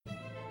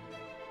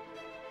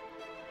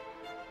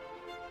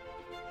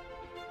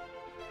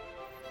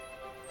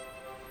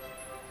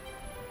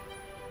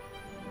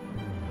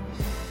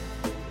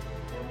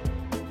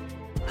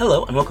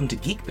Hello, and welcome to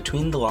Geek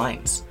Between the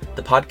Lines,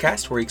 the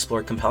podcast where we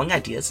explore compelling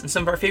ideas and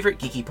some of our favorite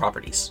geeky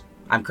properties.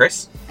 I'm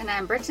Chris. And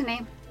I'm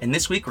Brittany. And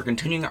this week we're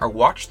continuing our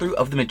watch-through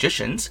of The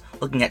Magicians,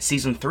 looking at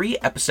Season 3,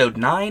 Episode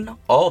 9,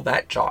 All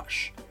That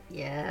Josh.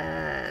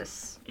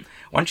 Yes.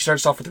 Why don't you start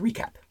us off with a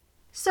recap?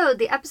 So,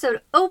 the episode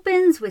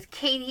opens with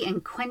Katie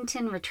and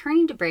Quentin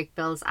returning to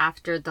Breakbills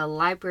after the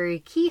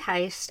library key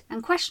heist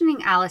and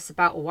questioning Alice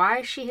about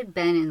why she had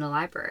been in the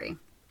library.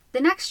 The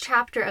next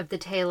chapter of the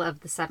Tale of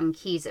the Seven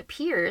Keys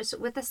appears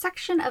with a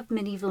section of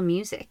medieval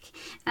music,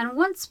 and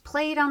once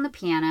played on the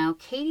piano,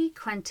 Katie,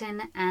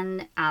 Quentin,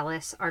 and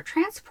Alice are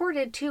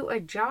transported to a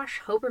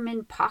Josh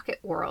Hoberman pocket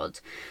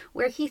world,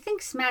 where he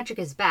thinks magic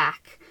is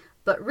back,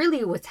 but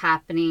really what's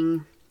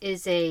happening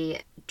is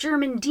a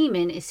German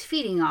demon is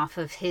feeding off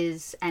of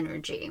his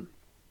energy.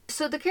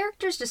 So the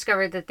characters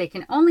discover that they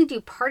can only do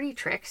party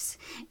tricks,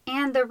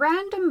 and the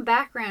random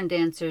background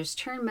dancers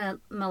turn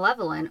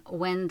malevolent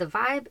when the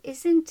vibe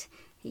isn't,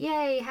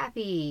 yay,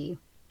 happy.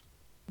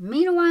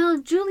 Meanwhile,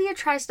 Julia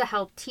tries to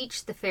help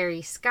teach the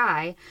fairy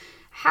Sky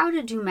how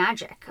to do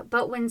magic,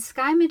 but when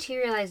Sky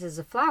materializes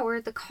a flower,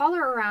 the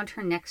collar around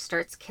her neck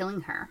starts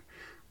killing her.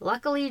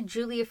 Luckily,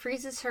 Julia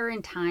freezes her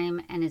in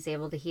time and is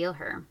able to heal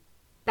her.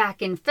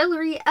 Back in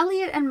Fillory,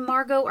 Elliot and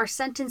Margot are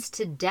sentenced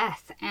to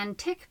death, and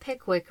Tick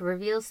Pickwick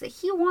reveals that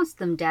he wants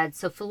them dead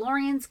so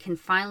Fillorians can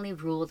finally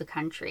rule the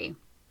country.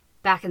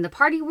 Back in the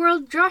party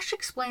world, Josh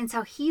explains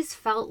how he's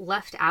felt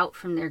left out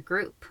from their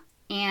group,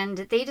 and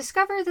they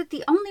discover that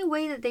the only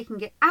way that they can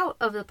get out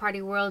of the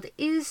party world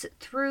is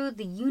through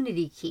the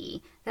Unity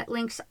Key that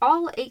links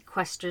all 8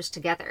 questers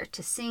together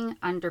to sing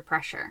under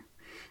pressure.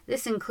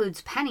 This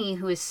includes Penny,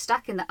 who is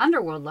stuck in the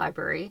Underworld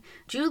Library,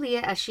 Julia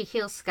as she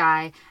heals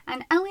Sky,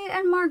 and Elliot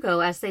and Margot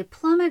as they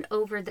plummet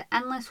over the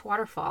endless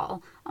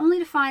waterfall, only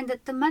to find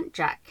that the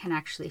Muntjac can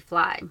actually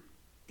fly.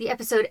 The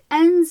episode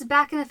ends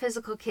back in the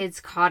Physical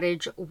Kids'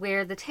 cottage,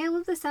 where the Tale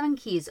of the Seven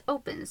Keys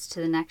opens to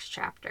the next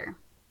chapter.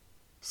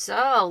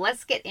 So,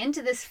 let's get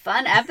into this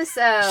fun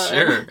episode.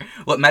 Sure.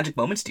 What magic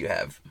moments do you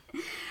have?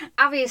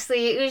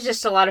 Obviously, it was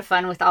just a lot of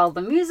fun with all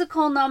the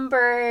musical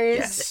numbers,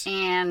 Yes.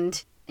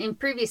 And in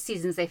previous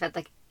seasons, they've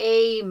had,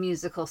 a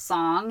musical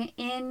song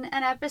in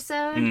an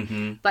episode.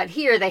 Mm-hmm. But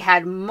here, they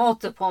had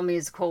multiple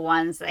musical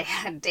ones. They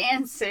had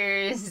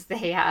dancers.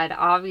 They had,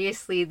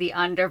 obviously, the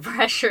Under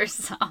Pressure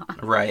song.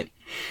 Right.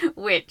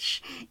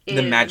 Which is...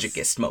 The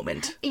magicist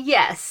moment.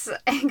 Yes,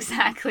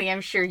 exactly.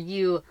 I'm sure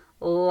you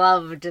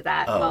loved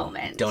that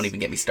moment. Don't even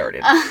get me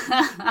started.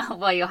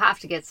 Well, you'll have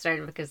to get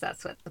started because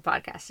that's what the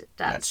podcast does.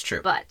 That's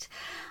true. But...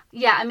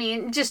 yeah, I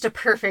mean, just a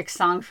perfect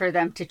song for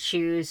them to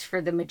choose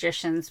for the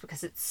Magicians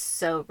because it's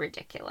so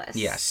ridiculous.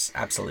 Yes,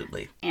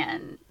 absolutely.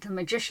 And the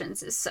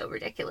Magicians is so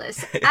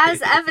ridiculous,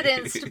 as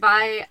evidenced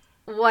by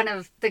one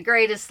of the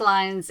greatest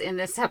lines in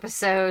this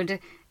episode,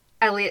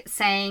 Elliot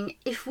saying,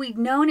 "If we'd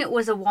known it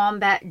was a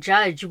wombat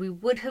judge, we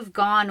would have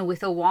gone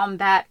with a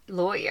wombat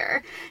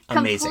lawyer."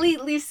 Amazing.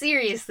 Completely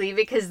seriously,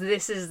 because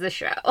this is the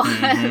show.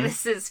 Mm-hmm.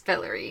 This is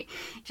Fillory.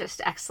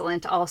 Just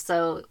excellent.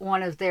 Also,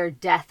 one of their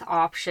death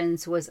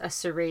options was a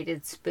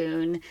serrated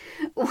spoon,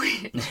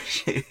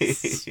 which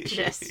is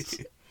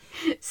just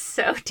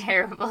so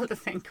terrible to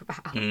think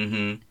about.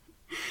 Mm-hmm.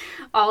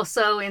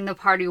 Also, in the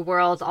party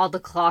world, all the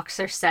clocks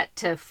are set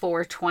to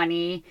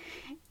 4:20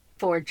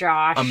 for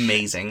Josh.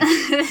 Amazing.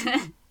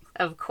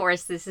 Of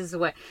course, this is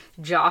what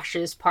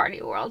Josh's party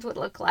world would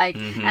look like.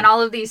 Mm-hmm. And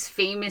all of these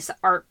famous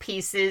art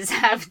pieces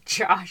have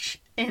Josh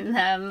in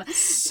them.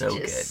 So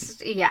good.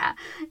 good. Yeah.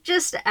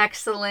 Just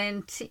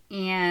excellent.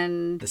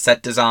 And the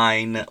set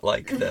design,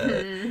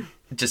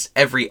 just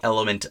every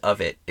element of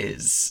it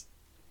is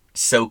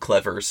so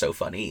clever, so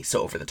funny,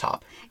 so over the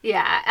top.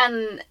 yeah,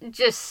 and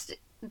just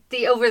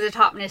the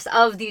over-the-topness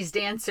of these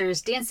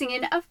dancers dancing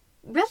in a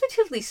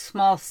relatively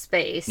small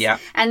space. Yeah.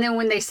 And then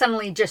when they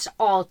suddenly just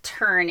all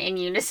turn in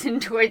unison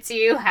towards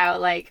you,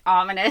 how,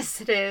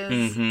 ominous it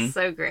is. Mm-hmm.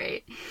 So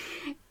great.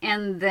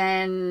 And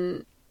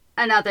then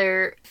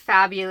another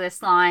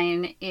fabulous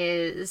line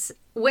is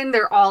when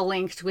they're all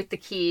linked with the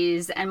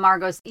keys and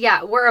Margot's,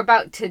 "Yeah, we're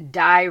about to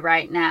die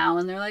right now."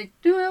 And they're like,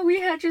 "No,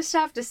 just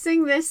have to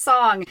sing this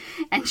song."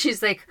 And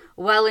she's like,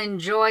 "Well,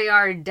 enjoy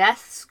our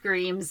death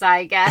screams,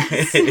 I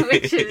guess."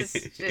 Which is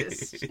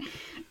just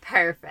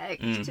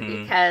perfect.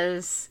 Mm-hmm.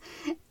 Because,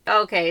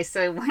 okay,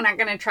 so we're not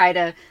going to try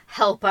to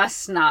help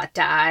us not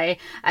die.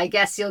 I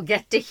guess you'll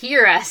get to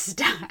hear us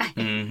die.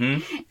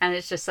 Mm-hmm. And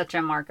it's just such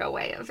a Margot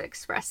way of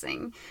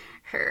expressing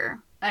her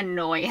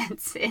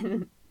annoyance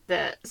in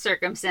the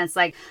circumstance.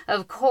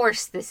 Of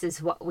course this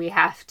is what we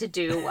have to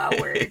do while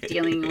we're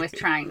dealing with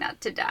trying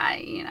not to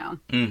die,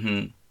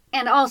 Mm-hmm.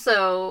 And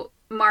also,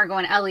 Margot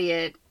and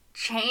Elliot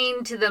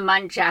chained to the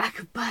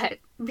Muntjac, but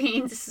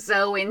being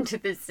so into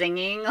the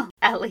singing.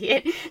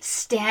 Elliot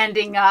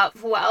standing up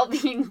while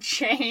being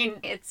chained.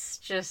 It's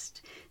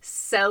just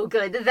so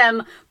good.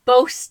 Them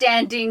both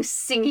standing,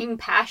 singing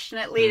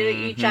passionately to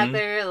each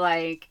other.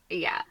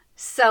 Yeah.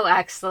 So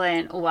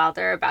excellent while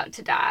they're about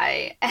to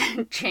die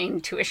and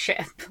chained to a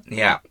ship.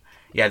 Yeah.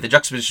 Yeah, the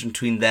juxtaposition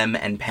between them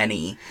and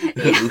Penny,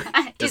 who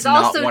does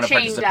not want to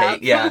participate. Up.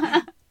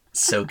 Yeah,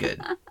 so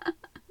good.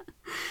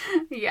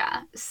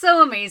 Yeah,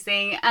 so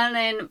amazing. And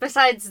then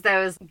besides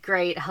those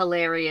great,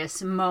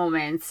 hilarious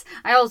moments,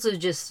 I also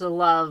just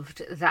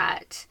loved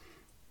that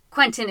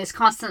Quentin is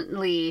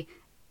constantly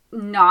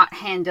not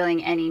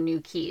handling any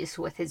new keys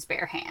with his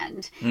bare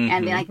hand.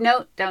 And being like,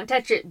 no, don't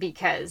touch it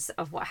because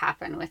of what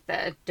happened with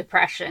the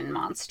depression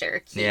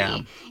monster key.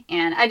 Yeah.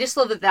 And I just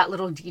love that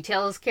little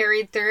detail is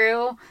carried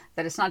through,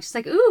 that it's not just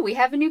like, ooh, we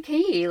have a new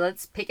key,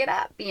 let's pick it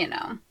up, you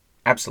know.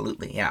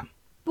 Absolutely, yeah.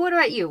 But what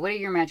about you? What are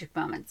your magic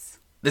moments?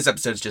 This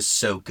episode's just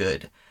so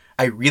good.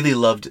 I really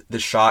loved the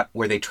shot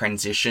where they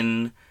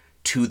transition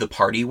to the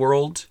party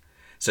world.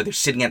 So they're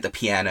sitting at the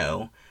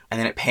piano, and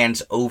then it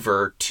pans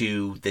over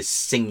to this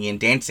singing and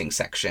dancing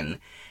section.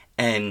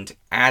 And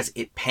as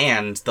it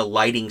pans, the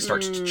lighting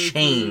starts to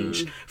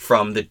change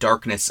from the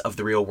darkness of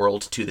the real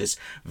world to this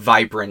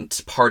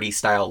vibrant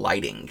party-style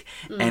lighting.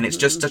 And it's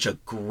just such a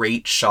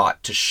great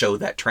shot to show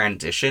that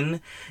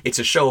transition. It's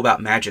a show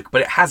about magic,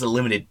 but it has a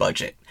limited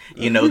budget.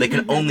 You know, they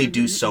can only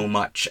do so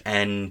much,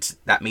 and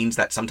that means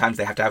that sometimes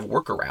they have to have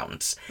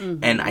workarounds.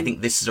 And I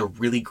think this is a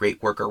really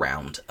great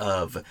workaround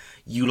of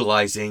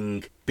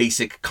utilizing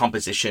basic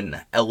composition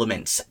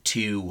elements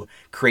to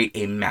create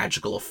a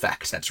magical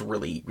effect that's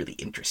really, really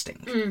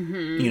interesting.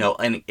 You know,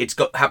 and it's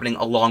happening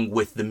along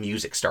with the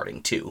music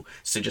starting too.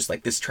 So just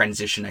like this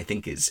transition, I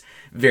think, is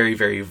very,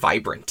 very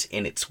vibrant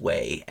in its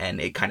way, and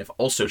it kind of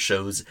also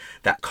shows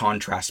that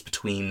contrast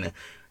between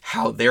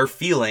how they're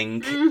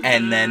feeling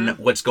and then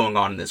what's going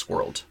on in this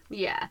world.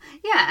 Yeah,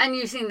 and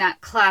using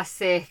that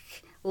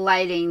classic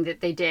lighting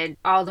that they did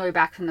all the way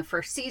back from the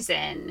first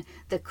season,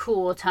 the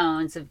cool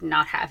tones of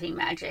not having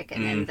magic,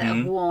 and then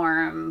the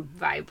warm,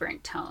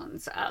 vibrant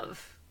tones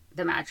of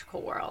the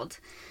magical world.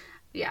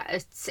 Yeah,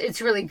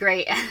 it's really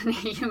great.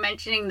 And you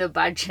mentioning the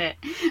budget,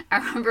 I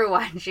remember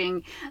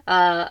watching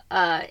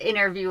a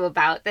interview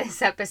about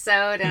this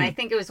episode, and I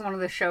think it was one of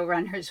the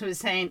showrunners who was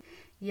saying,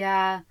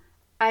 yeah,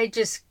 I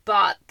just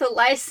bought the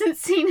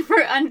licensing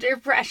for Under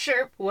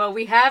Pressure. Well,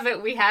 we have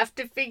it. We have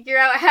to figure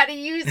out how to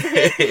use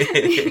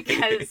it.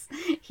 Because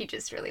he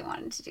just really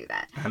wanted to do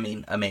that. I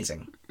mean,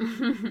 amazing.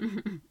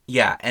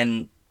 Yeah,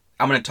 and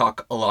I'm going to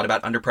talk a lot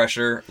about Under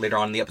Pressure later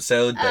on in the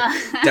episode, but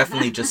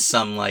definitely just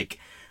some, like,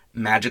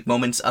 magic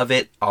moments of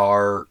it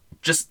are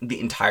just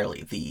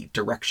entirely the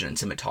direction and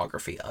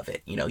cinematography of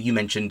it. You know, you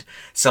mentioned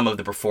some of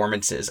the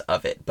performances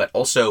of it, but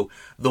also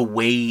the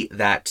way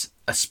that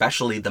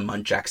especially the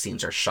Muntjac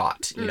scenes are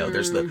shot. You know,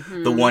 there's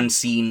the one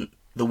scene,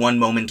 the one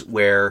moment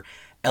where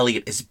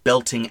Elliot is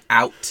belting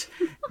out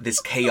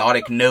this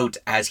chaotic note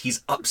as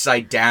he's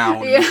upside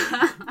down.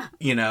 Yeah.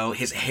 You know,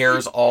 his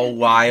hair's all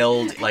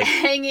wild, like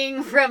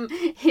hanging from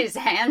his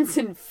hands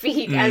and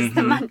feet as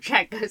the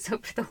Muntjac goes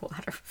over the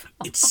waterfall.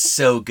 It's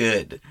so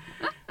good.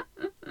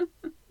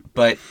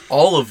 But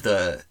all of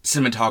the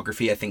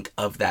cinematography, I think,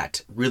 of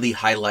that really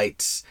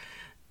highlights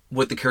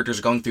what the characters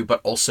are going through, but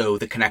also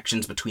the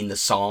connections between the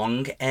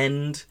song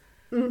and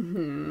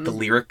the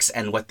lyrics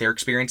and what they're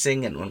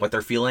experiencing and what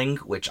they're feeling,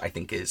 which I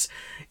think is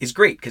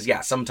great. Because,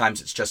 yeah,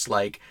 sometimes it's just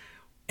like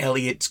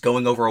Elliot's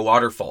going over a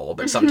waterfall,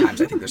 but sometimes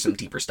I think there's some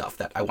deeper stuff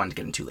that I wanted to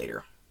get into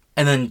later.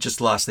 And then just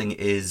the last thing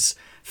is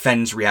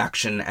Fenn's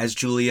reaction as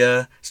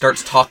Julia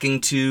starts talking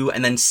to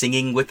and then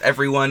singing with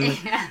everyone,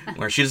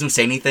 where she doesn't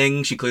say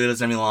anything, she clearly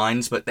doesn't have any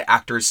lines, but the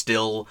actor is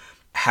still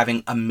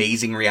having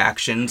amazing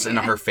reactions in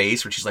her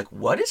face, where she's like,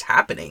 what is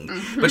happening?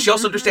 But she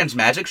also understands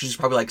magic, so she's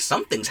probably like,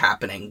 something's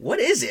happening. What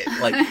is it?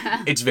 Like,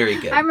 it's very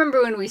good. I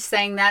remember when we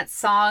sang that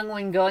song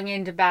when going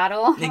into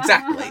battle.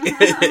 Exactly.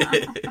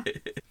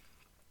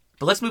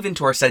 But let's move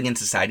into our setting in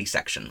society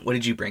section. What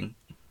did you bring?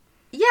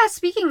 Yeah,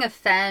 speaking of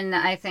Fenn,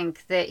 I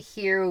think that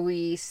here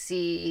we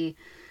see,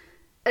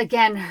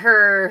 again,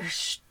 her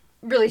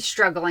really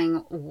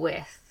struggling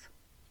with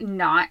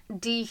not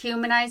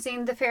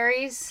dehumanizing the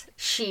fairies.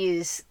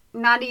 She's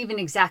not even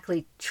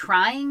exactly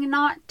trying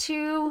not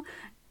to,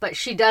 but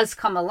she does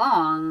come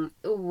along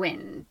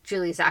when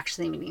Julie's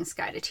actually meeting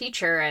Sky to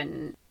teach her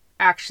and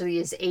actually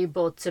is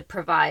able to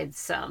provide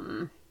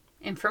some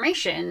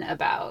information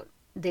about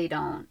they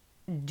don't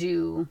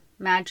do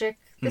magic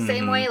the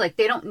same way. Like,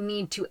 they don't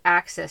need to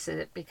access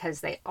it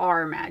because they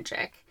are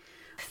magic.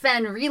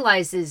 Fenn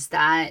realizes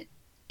that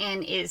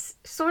and is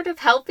sort of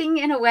helping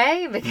in a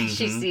way because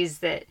she sees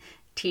that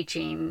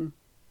teaching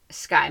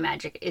Sky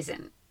magic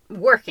isn't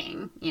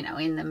working, you know,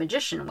 in the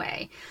magician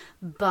way.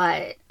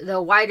 But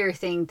the wider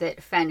thing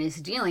that Fenn is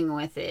dealing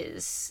with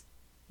is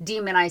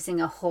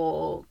demonizing a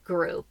whole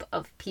group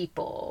of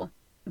people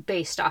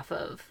based off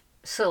of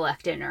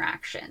select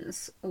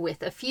interactions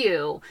with a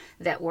few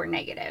that were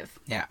negative.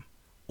 Yeah.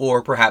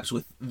 Or perhaps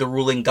with the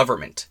ruling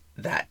government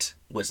that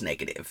was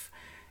negative.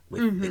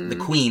 With the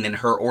queen and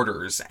her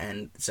orders.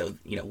 And so,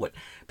 you know, what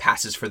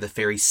passes for the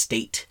fairy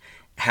state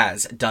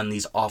has done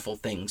these awful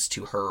things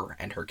to her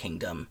and her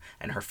kingdom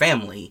and her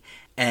family.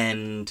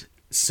 And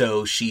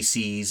so she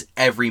sees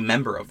every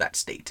member of that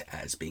state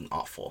as being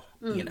awful,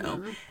 you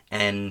know.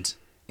 And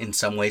In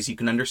some ways you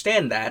can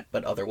understand that,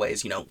 but other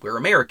ways, we're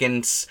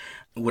Americans.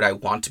 Would I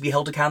want to be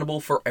held accountable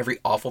for every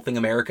awful thing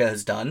America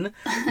has done?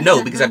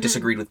 No, because I've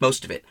disagreed with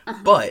most of it.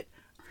 But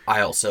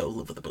I also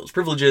live with the Bill's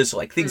privileges, so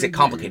things get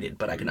complicated,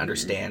 but I can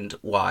understand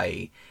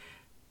why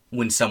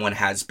when someone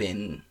has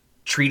been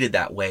treated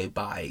that way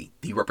by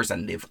the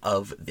representative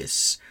of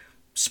this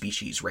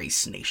species,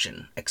 race,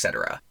 nation,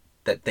 etc.,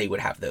 that they would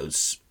have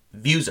those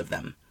views of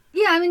them.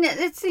 Yeah, I mean,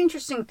 it's the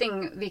interesting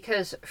thing,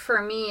 because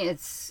for me,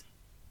 it's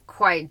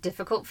quite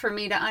difficult for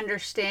me to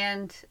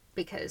understand,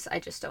 because I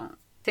just don't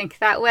think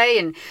that way.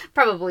 And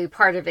probably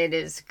part of it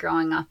is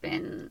growing up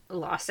in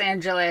Los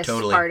Angeles.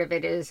 Totally. Part of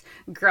it is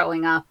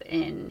growing up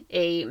in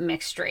a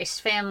mixed race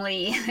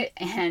family.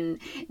 And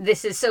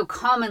this is so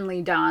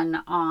commonly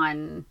done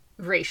on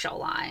racial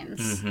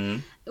lines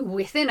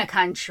within a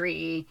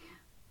country.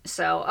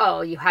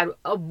 So, you had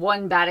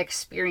one bad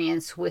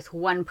experience with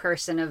one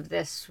person of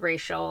this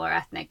racial or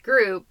ethnic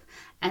group,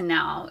 and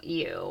now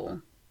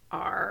you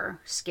are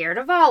scared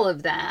of all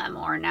of them,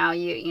 or now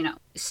you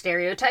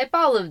stereotype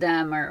all of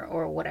them,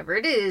 or whatever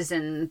it is,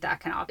 and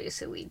that can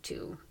obviously lead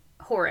to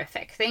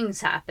horrific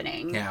things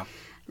happening. Yeah.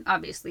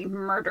 Obviously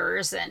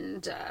murders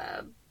and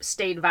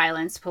state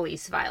violence,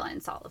 police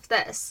violence, all of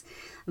this.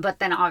 But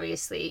then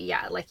obviously,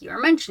 yeah, like you were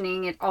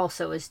mentioning, it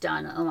also is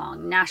done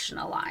along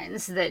national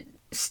lines that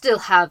still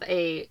have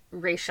a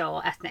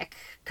racial, ethnic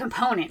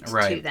component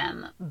to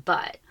them,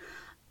 but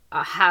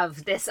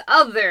have this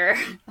other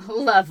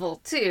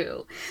level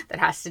too that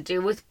has to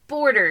do with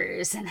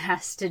borders and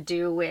has to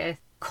do with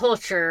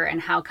culture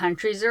and how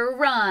countries are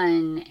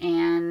run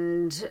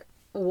and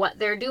what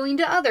they're doing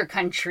to other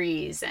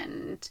countries,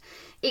 and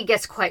it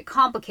gets quite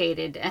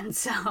complicated. And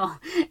so,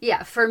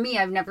 yeah, for me,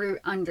 I've never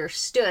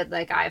understood,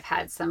 I've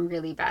had some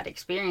really bad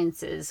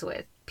experiences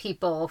with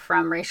people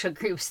from racial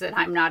groups that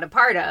I'm not a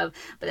part of,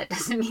 but that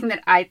doesn't mean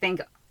that I think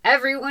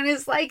everyone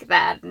is like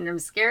that and I'm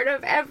scared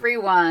of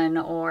everyone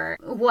or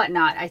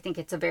whatnot. I think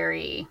it's a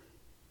very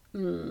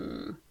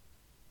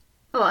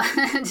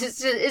it's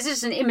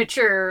just an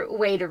immature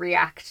way to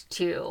react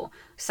to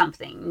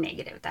something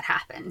negative that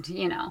happened,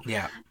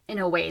 Yeah. in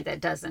a way that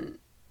doesn't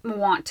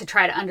want to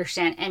try to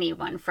understand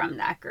anyone from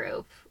that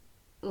group,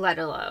 let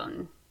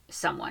alone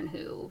someone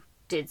who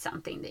did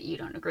something that you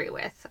don't agree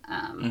with,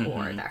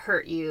 or that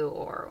hurt you,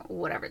 or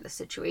whatever the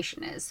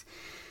situation is.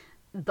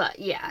 But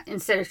yeah,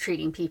 instead of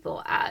treating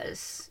people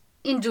as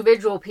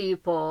individual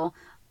people,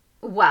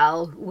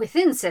 well,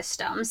 within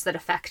systems that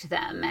affect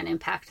them and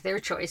impact their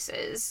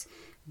choices,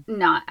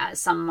 not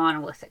as some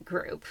monolithic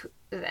group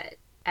that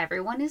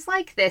everyone is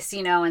like this,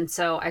 and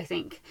so I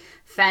think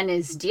Fen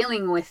is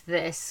dealing with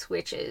this,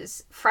 which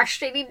is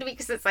frustrating to me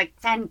because it's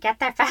Fen, get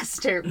there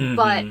faster.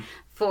 But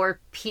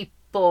for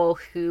people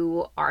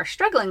who are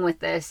struggling with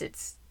this,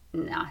 it's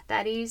not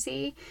that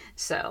easy.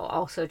 So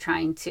also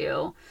trying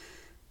to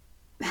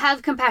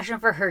have compassion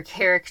for her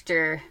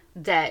character,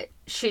 that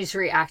she's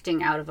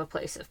reacting out of a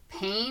place of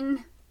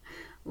pain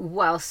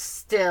while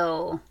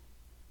still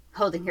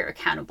holding her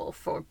accountable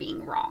for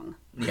being wrong.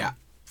 Yeah,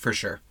 for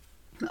sure.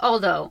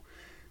 Although,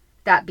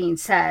 that being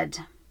said,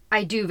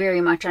 I do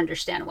very much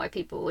understand why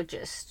people would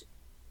just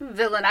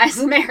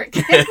villainize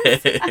Americans.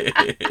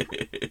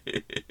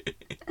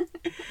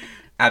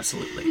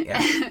 Absolutely,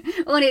 yeah.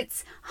 When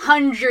it's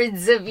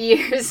hundreds of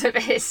years of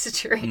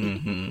history.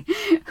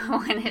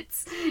 When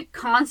it's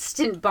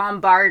constant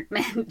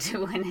bombardment.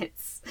 When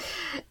it's,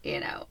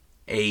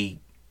 a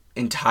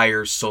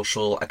entire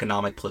social,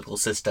 economic, political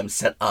system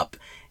set up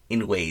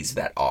in ways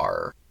that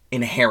are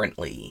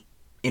inherently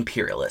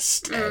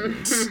imperialist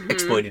and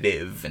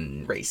exploitative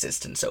and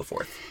racist and so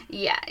forth.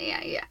 Yeah.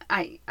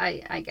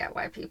 I get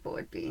why people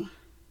would be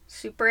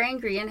super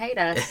angry and hate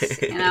us,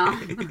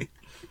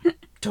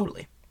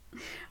 Totally.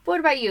 What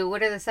about you?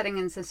 What are the setting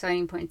and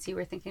starting points you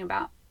were thinking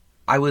about?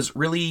 I was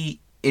really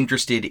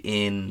interested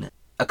in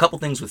a couple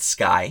things with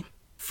Skye.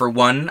 For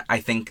one, I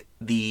think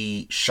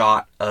the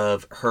shot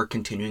of her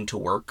continuing to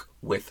work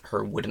with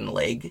her wooden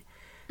leg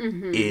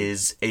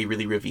is a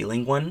really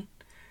revealing one,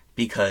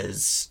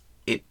 because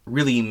it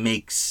really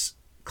makes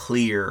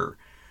clear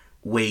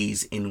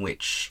ways in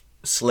which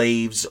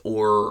slaves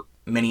or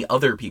many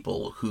other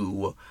people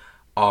who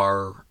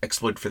are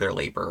exploited for their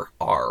labor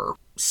are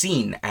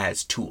seen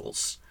as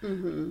tools.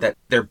 That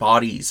their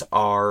bodies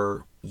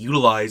are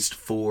utilized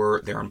for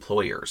their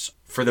employers,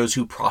 for those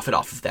who profit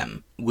off of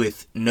them,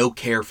 with no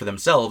care for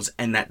themselves,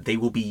 and that they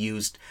will be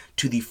used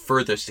to the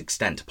furthest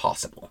extent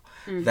possible.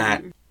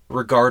 That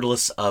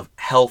regardless of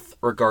health,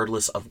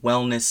 regardless of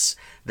wellness,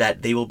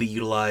 that they will be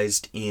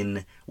utilized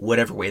in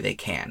whatever way they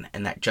can,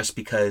 and that just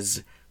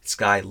because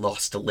Skye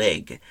lost a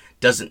leg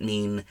doesn't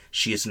mean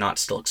she is not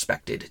still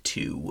expected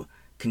to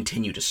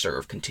continue to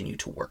serve, continue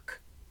to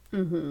work.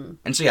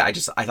 And so yeah,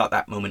 I thought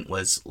that moment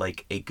was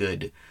a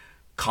good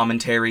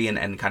commentary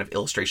and kind of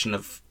illustration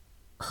of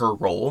her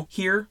role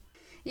here.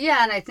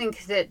 Yeah, and I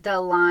think that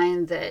the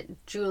line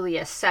that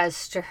Julia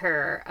says to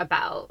her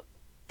about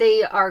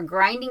They are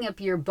grinding up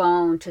your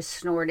bone to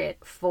snort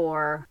it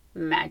for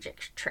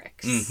magic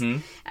tricks. Mm-hmm.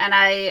 And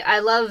I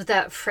love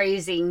that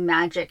phrasing,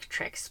 magic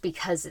tricks,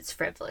 because it's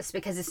frivolous,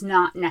 because it's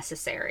not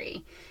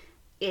necessary.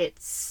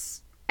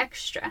 It's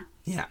extra.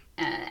 Yeah.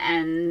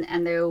 And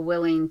they're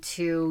willing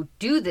to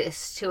do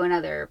this to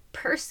another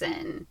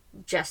person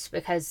just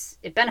because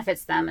it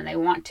benefits them and they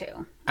want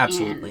to.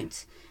 Absolutely.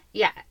 And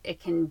yeah, it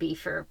can be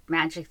for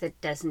magic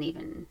that doesn't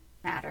even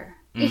matter.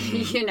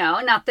 Mm-hmm. You know,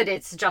 not that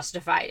it's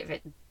justified if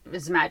it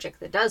was magic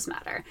that does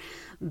matter.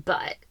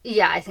 But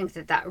yeah, I think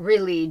that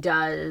really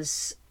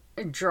does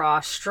draw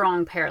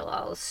strong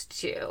parallels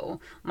to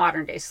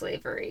modern day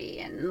slavery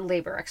and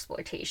labor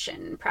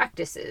exploitation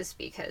practices,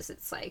 because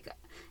it's like,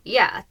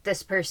 yeah,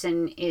 this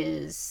person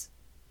is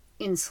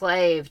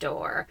enslaved,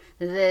 or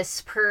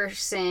this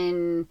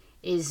person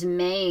is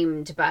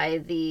maimed by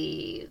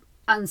the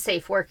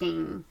unsafe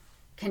working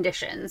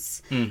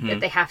conditions that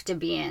they have to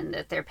be in,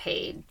 that they're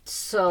paid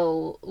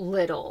so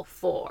little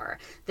for.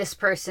 This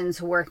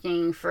person's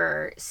working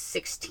for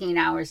 16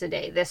 hours a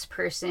day. This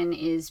person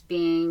is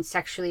being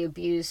sexually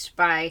abused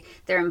by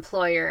their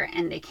employer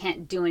and they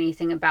can't do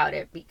anything about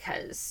it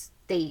because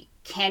they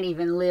can't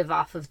even live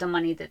off of the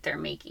money that they're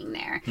making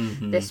there.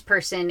 This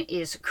person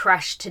is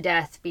crushed to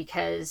death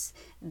because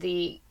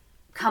the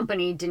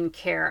company didn't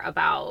care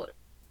about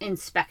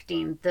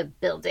inspecting the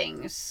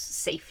building's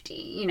safety.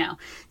 You know,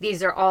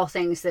 these are all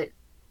things that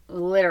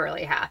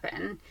literally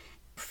happen.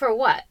 For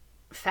what?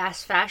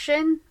 Fast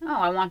fashion?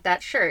 Oh, I want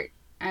that shirt.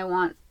 I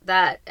want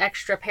that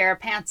extra pair of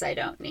pants I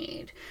don't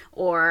need.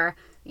 Or,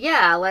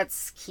 yeah,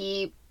 let's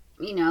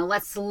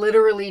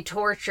literally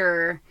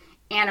torture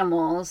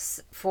animals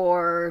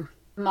for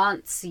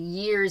months,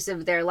 years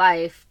of their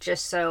life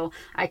just so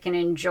I can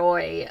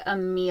enjoy a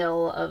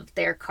meal of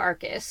their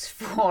carcass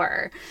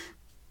for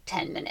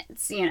 10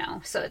 minutes, you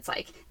know. So it's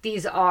like,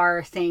 these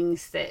are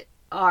things that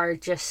are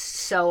just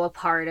so a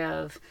part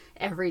of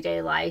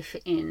everyday life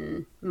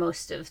in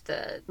most of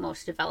the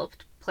most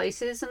developed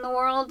places in the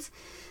world,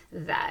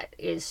 that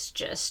is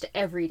just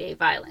everyday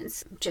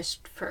violence,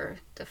 just for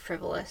the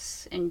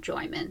frivolous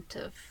enjoyment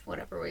of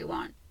whatever we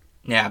want.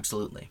 Yeah,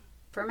 absolutely.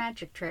 For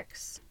magic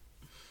tricks.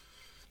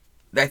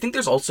 I think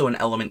there's also an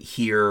element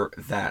here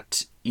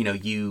that, you know,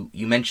 you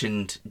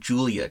mentioned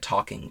Julia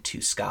talking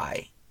to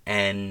Sky.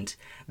 And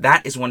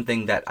that is one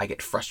thing that I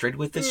get frustrated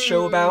with this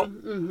show about.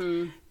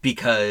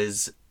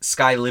 Because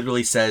Sky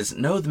literally says,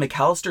 no, the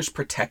McAllisters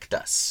protect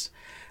us.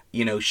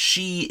 You know,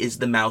 she is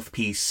the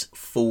mouthpiece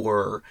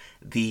for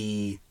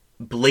the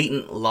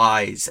blatant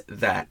lies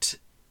that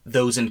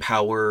those in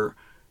power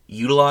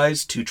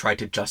utilize to try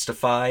to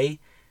justify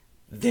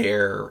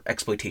their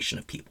exploitation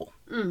of people.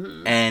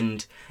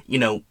 And, you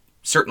know,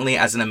 certainly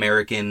as an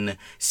American,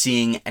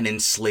 seeing an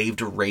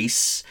enslaved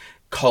race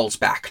calls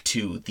back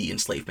to the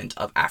enslavement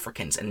of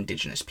Africans and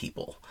indigenous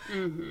people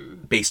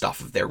based off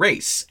of their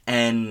race.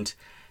 And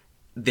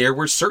there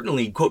were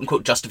certainly,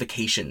 quote-unquote,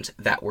 justifications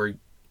that were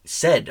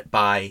said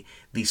by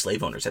these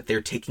slave owners, that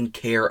they're taking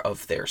care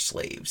of their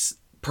slaves,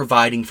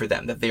 providing for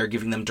them, that they are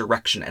giving them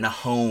direction and a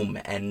home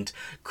and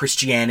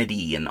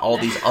Christianity and all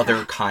these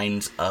other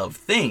kinds of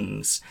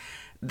things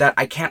that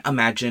I can't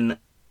imagine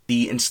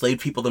the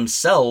enslaved people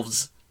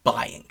themselves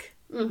buying.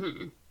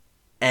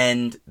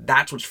 And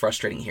that's what's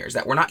frustrating here, is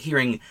that we're not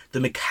hearing the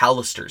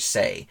McAllisters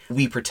say,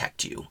 we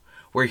protect you.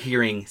 We're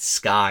hearing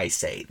Sky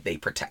say, they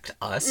protect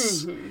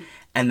us.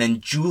 And then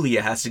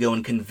Julia has to go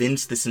and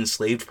convince this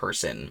enslaved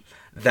person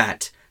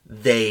that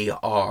they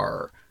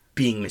are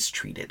being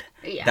mistreated,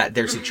 that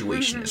their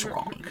situation is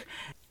wrong.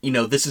 You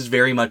know, this is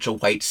very much a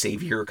white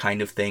savior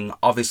kind of thing.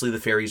 Obviously, the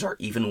fairies are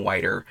even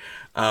whiter.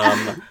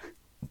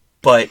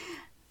 But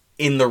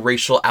in the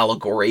racial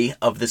allegory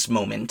of this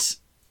moment,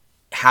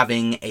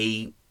 having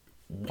a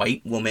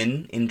white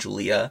woman in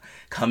Julia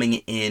coming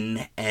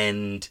in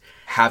and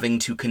having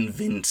to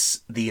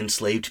convince the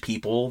enslaved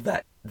people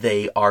that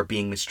they are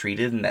being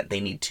mistreated and that they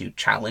need to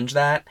challenge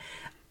that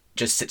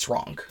just sits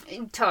wrong.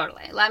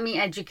 Totally. Let me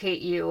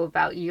educate you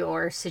about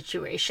your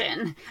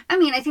situation. I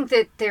mean, I think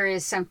that there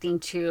is something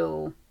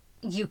to,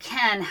 you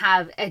can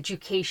have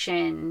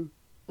education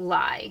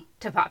lie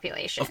to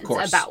populations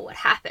about what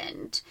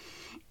happened.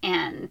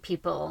 And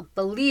people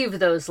believe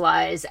those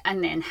lies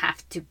and then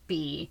have to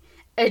be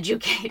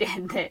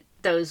educated that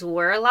those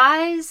were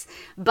lies.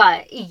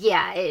 But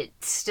yeah,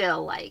 it's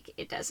still like,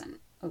 it doesn't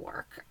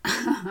work.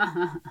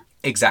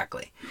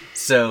 Exactly.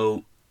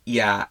 So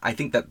yeah, I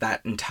think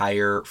that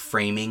entire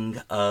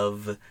framing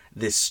of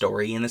this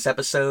story in this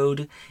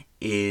episode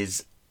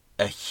is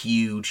a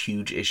huge,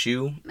 huge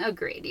issue.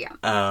 Agreed,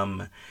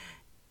 yeah.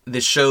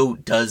 This show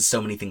does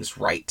so many things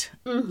right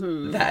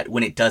that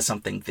when it does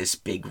something this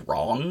big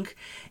wrong,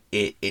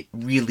 it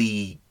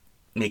really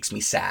makes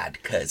me sad,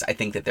 because I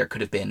think that there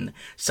could have been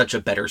such a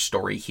better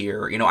story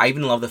here. You know, I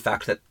even love the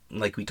fact that,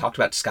 like we talked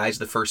about, Sky's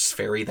the first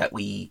fairy that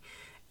we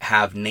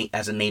have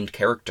as a named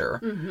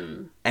character.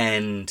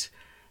 And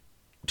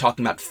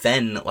talking about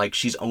Fen, like,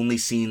 she's only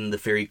seen the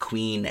fairy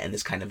queen and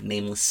this kind of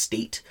nameless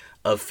state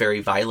of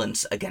fairy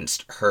violence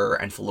against her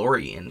and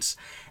Felorians.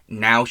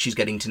 Now she's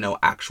getting to know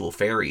actual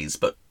fairies,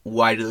 but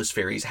why do those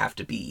fairies have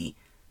to be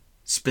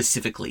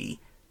specifically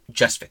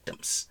just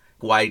victims?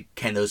 Why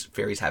can those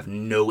fairies have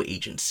no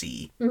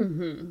agency?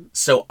 Mm-hmm.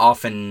 So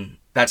often,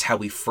 that's how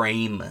we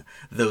frame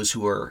those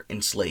who are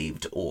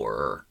enslaved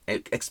or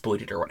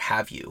exploited or what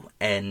have you.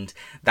 And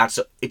that's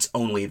its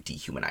own way of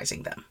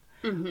dehumanizing them.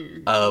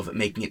 Mm-hmm. Of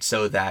making it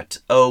so that,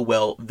 oh,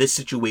 well, this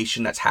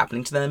situation that's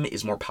happening to them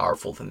is more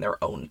powerful than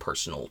their own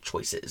personal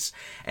choices.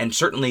 And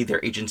certainly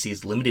their agency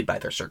is limited by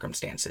their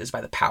circumstances,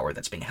 by the power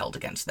that's being held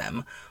against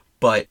them.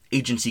 But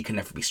agency can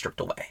never be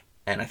stripped away.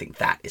 And I think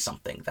that is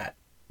something that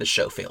the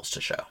show fails to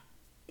show.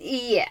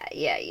 Yeah.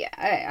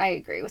 I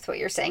agree with what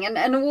you're saying.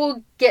 And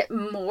we'll get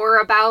more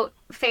about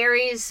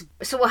fairies.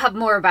 So we'll have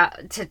more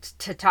about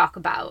to talk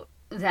about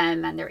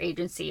them and their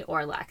agency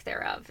or lack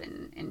thereof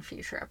in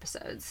future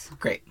episodes.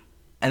 Great.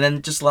 And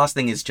then just the last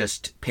thing is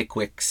just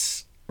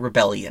Pickwick's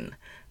rebellion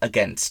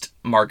against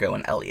Margot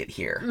and Elliot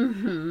here.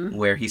 Mm-hmm.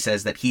 Where he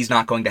says that he's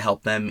not going to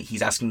help them.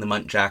 He's asking the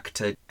Muntjac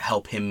to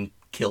help him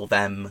kill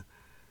them.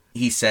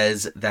 He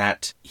says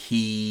that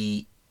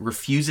he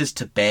refuses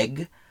to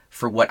beg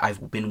for what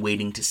I've been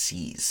waiting to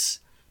seize,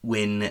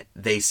 when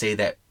they say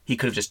that he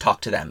could have just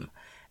talked to them,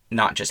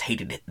 not just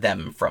hated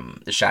them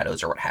from the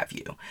shadows or what have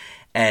you.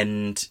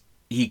 And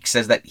he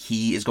says that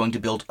he is going to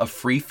build a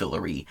free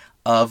Fillory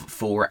of,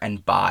 for,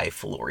 and by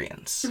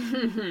Fillorians.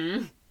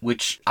 Mm-hmm.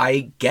 Which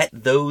I get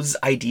those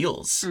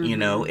ideals, Mm-hmm. you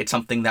know? It's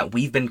something that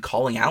we've been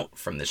calling out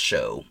from this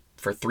show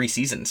for 3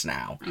 seasons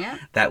now. Yeah.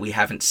 That we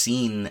haven't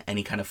seen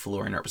any kind of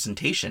Fillorian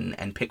representation,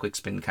 and Pickwick's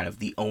been kind of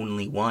the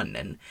only one.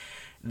 And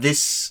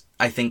this,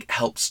 I think,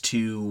 helps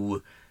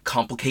to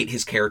complicate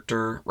his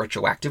character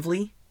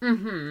retroactively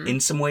Mm-hmm. in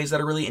some ways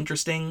that are really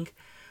interesting,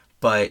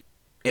 but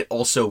it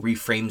also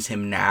reframes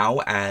him now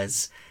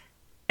as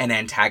an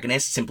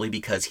antagonist simply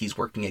because he's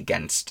working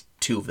against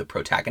 2 of the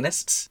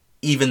protagonists.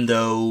 Even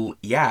though,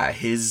 yeah,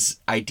 his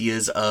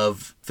ideas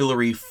of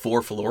Fillory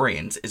for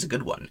Fillorians is a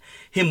good one.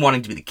 Him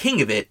wanting to be the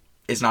king of it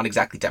is not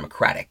exactly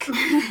democratic.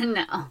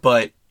 No.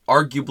 But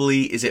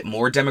arguably, is it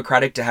more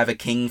democratic to have a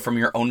king from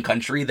your own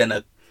country than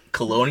a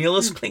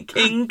colonialist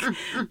king?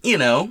 You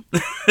know?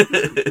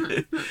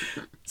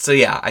 So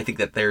yeah, I think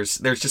that there's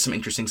just some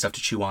interesting stuff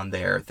to chew on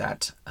there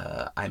that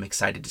I'm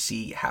excited to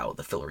see how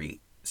the Fillory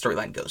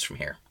storyline goes from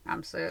here.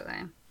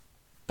 Absolutely.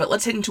 But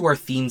let's head into our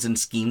themes and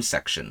schemes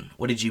section.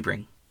 What did you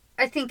bring?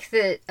 I think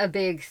that a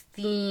big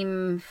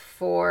theme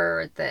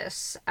for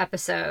this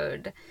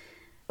episode,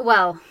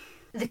 well,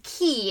 the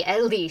key,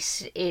 at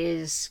least,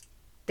 is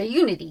the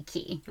unity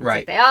key. It's right.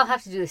 Like they all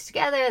have to do this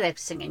together, they have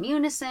to sing in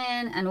unison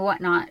and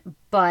whatnot,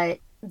 but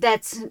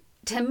that's,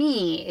 to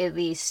me, at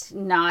least,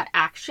 not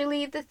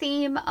actually the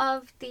theme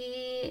of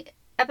the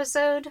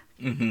episode.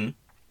 Mm-hmm.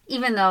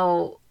 Even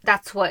though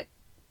that's what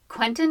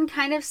Quentin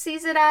kind of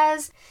sees it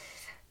as.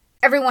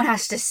 Everyone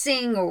has to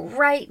sing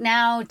right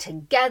now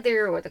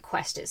together or the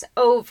quest is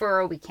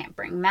over. We can't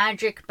bring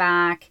magic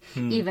back.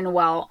 Even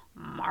while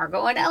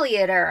Margot and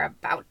Elliot are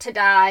about to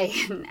die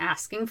and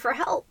asking for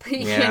help,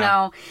 you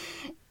know.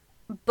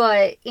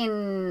 But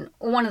in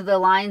one of the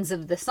lines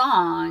of the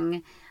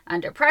song,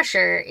 Under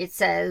Pressure, it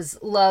says,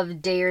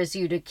 love dares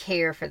you to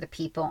care for the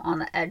people on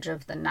the edge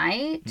of the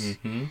night.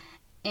 Mm-hmm.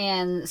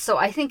 And so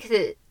I think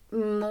that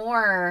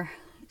more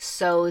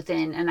so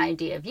than an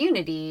idea of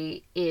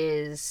unity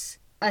is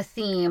a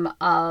theme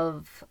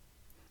of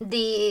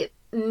the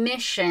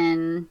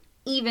mission,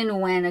 even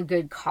when a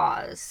good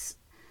cause,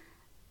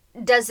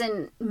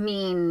 doesn't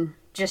mean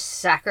just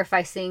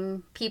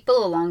sacrificing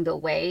people along the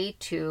way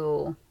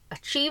to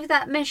achieve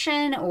that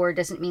mission, or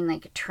doesn't mean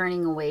like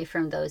turning away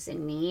from those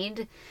in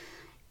need.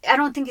 I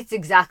don't think it's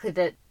exactly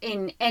that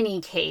in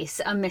any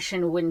case a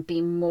mission wouldn't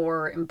be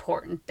more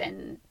important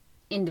than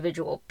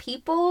individual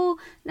people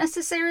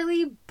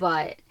necessarily,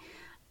 but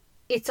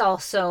it's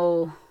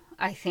also,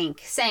 I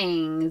think,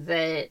 saying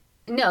that,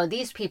 no,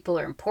 these people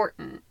are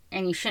important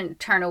and you shouldn't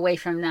turn away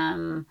from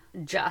them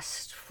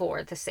just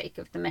for the sake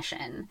of the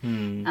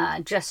mission,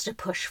 just to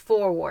push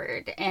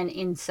forward. And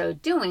in so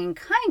doing,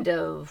 kind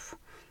of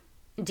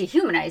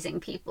dehumanizing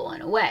people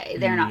in a way.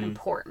 They're not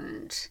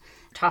important.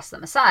 Toss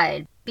them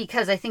aside.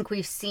 Because I think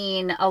we've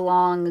seen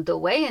along the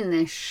way in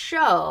this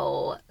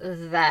show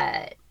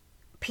that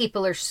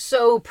people are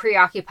so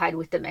preoccupied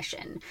with the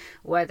mission,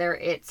 whether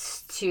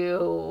it's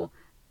to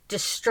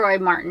destroy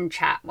Martin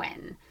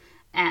Chatwin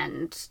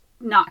and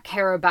not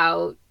care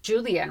about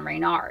Julia and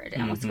Reynard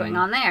and what's going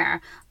on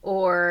there,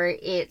 or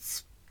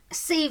it's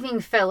saving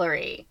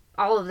Fillory.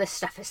 All of this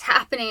stuff is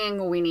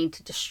happening. We need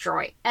to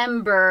destroy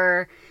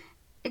Ember.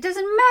 It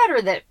doesn't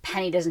matter that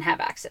Penny doesn't have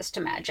access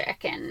to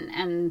magic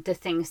and the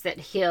things that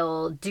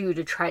he'll do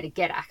to try to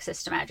get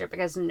access to magic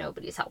because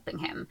nobody's helping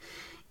him.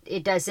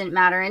 It doesn't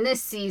matter in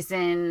this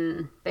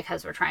season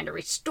because we're trying to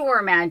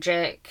restore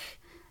magic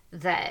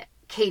that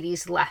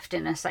Katie's left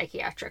in a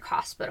psychiatric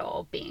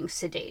hospital being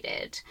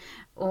sedated,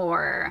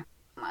 or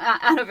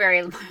on a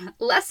very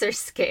lesser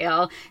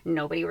scale,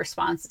 nobody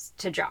responds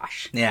to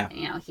Josh. Yeah.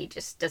 You know, he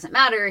just doesn't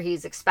matter.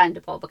 He's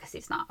expendable because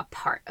he's not a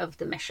part of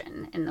the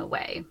mission in the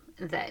way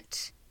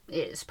that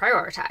is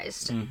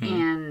prioritized.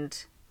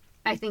 And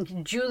I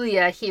think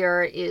Julia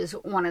here is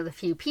one of the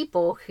few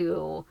people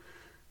who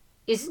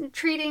isn't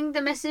treating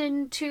the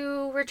mission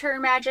to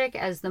return magic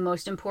as the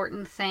most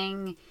important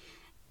thing.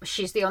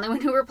 She's the only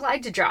one who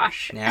replied to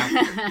Josh.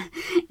 Yeah.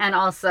 And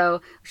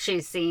also,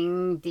 she's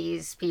seeing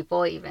these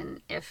people,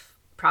 even if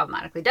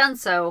problematically done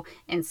so,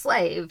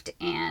 enslaved,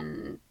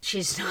 and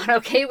she's not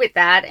okay with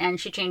that, and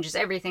she changes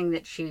everything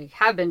that she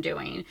had been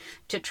doing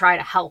to try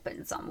to help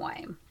in some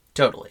way.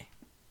 Totally.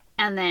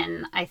 And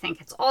then I think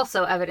it's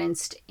also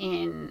evidenced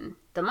in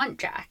the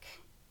Muntjac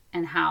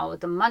and how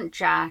the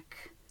Muntjac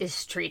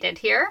is treated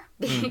here,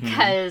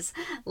 because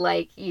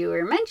like you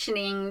were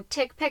mentioning,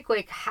 Tick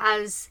Pickwick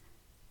has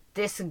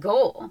this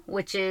goal,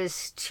 which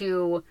is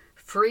to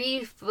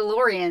free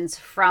Fillorians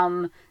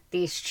from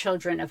these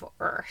children of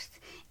Earth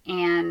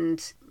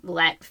and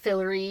let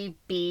Fillory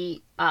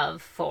be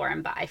of, for,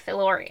 and by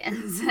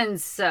Fillorians. And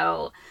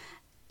so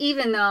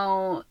even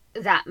though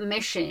that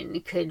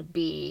mission could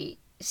be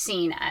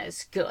seen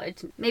as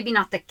good, maybe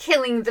not the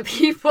killing the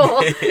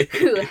people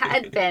who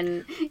had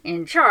been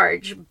in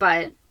charge,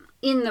 but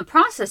in the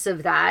process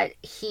of that,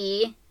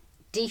 he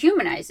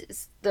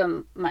dehumanizes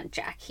the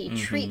Muntjac. He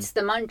treats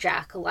the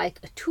Muntjac like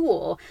a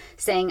tool,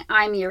 saying,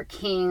 I'm your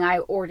king, I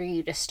order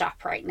you to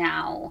stop right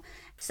now.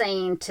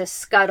 Saying to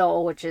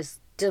scuttle, which is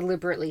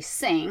deliberately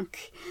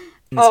sink,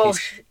 all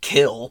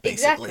kill, basically.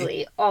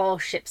 Exactly, all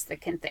ships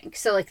that can think.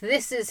 So, like,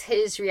 this is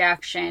his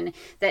reaction,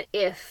 that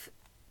if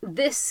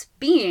this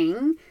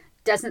being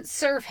doesn't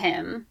serve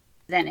him,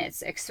 then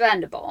it's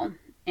expendable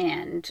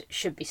and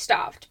should be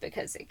stopped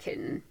because it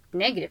can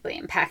negatively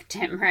impact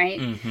him,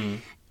 right?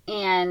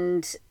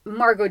 And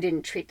Margot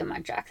didn't treat the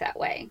Muntjac that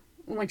way.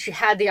 When she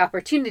had the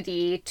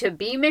opportunity to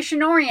be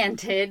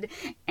mission-oriented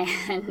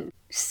and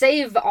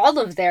save all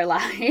of their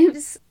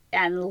lives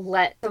and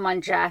let the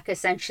Muntjac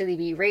essentially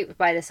be raped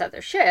by this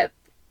other ship,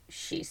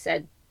 she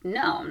said,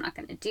 no, I'm not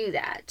going to do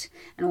that,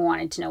 and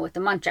wanted to know what the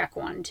Muntjac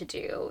wanted to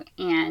do.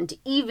 And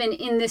even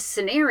in this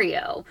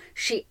scenario,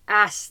 she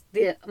asked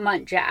the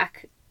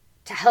Muntjac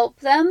to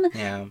help them.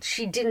 Yeah.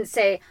 She didn't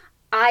say,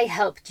 I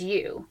helped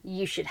you,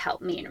 you should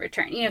help me in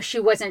return. You know, she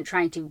wasn't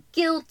trying to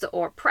guilt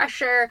or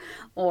pressure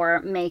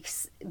or make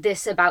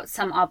this about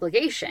some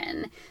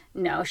obligation.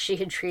 No, she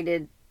had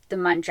treated the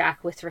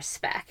Muntjac with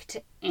respect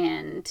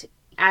and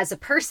as a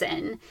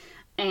person.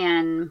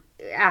 And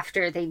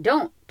after they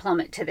don't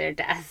plummet to their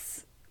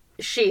deaths,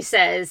 she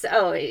says,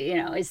 oh, you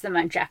know, is the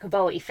Muntjac a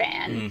Bowie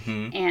fan?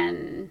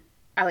 And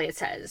Elliot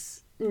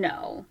says,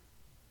 no,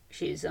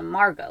 she's a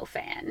Margot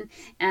fan.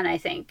 And I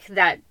think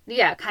that,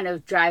 yeah, kind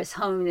of drives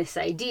home this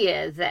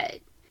idea that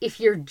if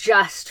you're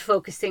just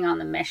focusing on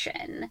the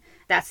mission,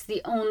 that's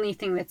the only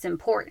thing that's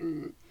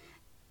important,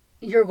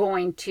 you're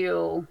going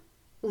to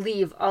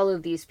leave all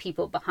of these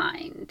people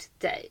behind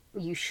that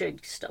you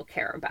should still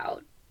care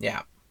about.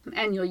 Yeah.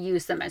 And you'll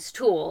use them as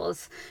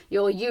tools.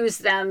 You'll use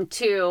them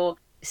to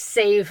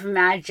save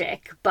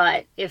magic.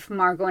 But if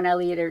Margot and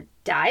Elliot are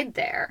died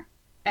there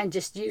and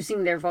just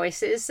using their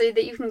voices so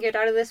that you can get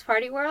out of this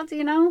party world,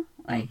 you know,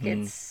 like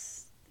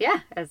it's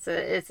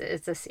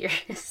a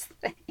serious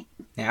thing.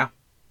 Yeah.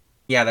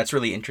 Yeah, that's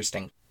really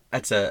interesting.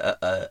 That's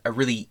a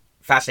really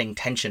fascinating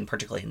tension,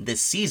 particularly in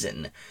this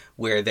season,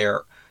 where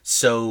they're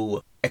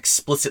so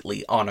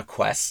explicitly on a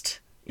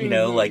quest. You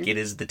know, like it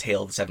is the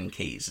tale of the 7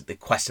 keys, the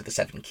quest of the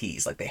 7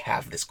 keys. Like they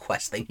have this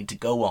quest they need to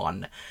go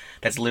on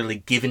that's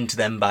literally given to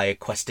them by a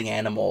questing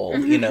animal.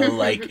 You know,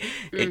 like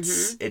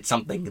it's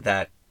something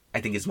that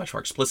I think is much more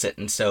explicit.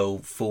 And so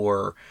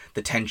for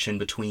the tension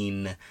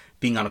between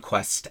being on a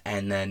quest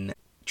and then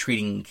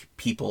treating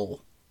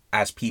people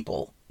as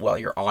people while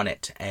you're on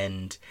it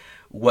and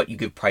what you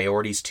give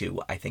priorities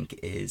to, I think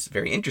is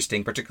very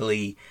interesting,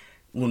 particularly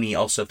when we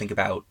also think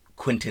about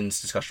Quentin's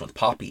discussion with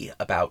Poppy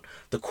about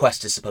the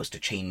quest is supposed to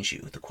change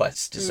you. The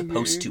quest is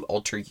supposed to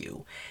alter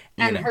you.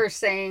 And her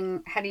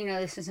saying, how do you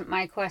know this isn't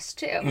my quest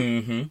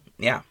too?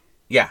 Yeah.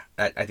 Yeah.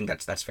 I think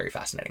that's very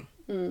fascinating.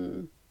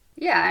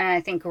 Yeah. And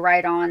I think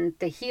right on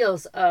the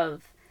heels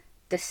of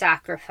the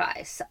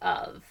sacrifice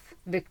of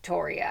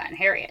Victoria and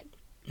Harriet.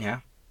 Yeah.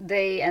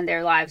 They and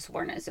their lives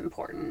weren't as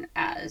important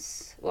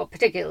as, well,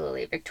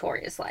 particularly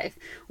Victoria's life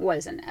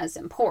wasn't as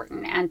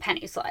important, and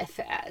Penny's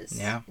life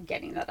as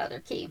getting that other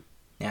key.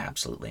 Yeah,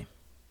 absolutely.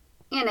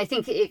 And I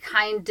think it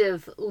kind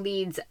of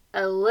leads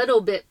a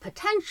little bit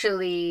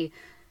potentially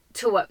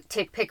to what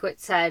Tick Pickwick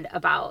said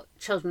about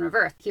Children of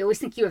Earth. You always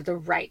think you have the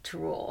right to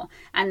rule.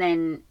 And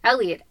then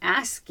Elliot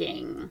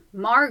asking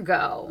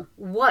Margot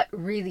what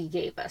really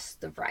gave us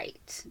the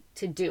right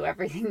to do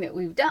everything that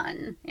we've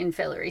done in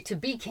Fillory, to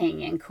be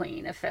king and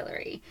queen of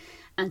Fillory.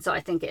 And so I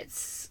think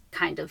it's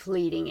kind of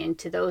leading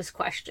into those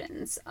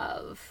questions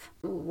of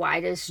why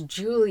does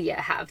Julia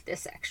have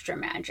this extra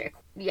magic?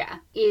 Yeah.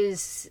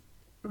 Is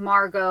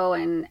Margot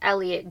and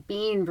Elliot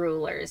being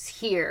rulers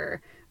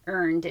here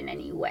earned in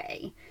any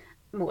way?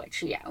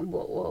 Which, yeah,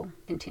 we'll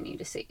continue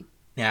to see.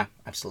 Yeah,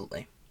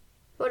 absolutely.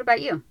 What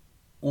about you?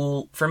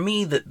 Well, for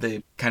me,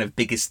 the kind of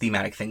biggest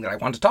thematic thing that I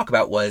wanted to talk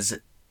about was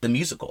the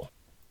musical.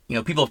 You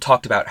know, people have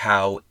talked about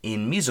how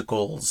in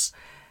musicals,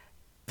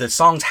 the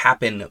songs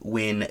happen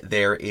when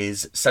there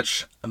is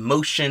such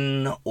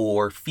emotion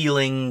or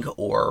feeling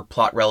or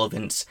plot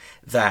relevance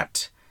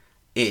that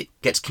it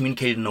gets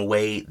communicated in a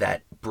way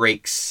that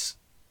breaks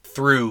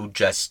through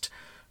just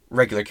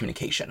regular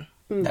communication.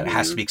 Mm-hmm. That it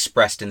has to be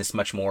expressed in this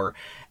much more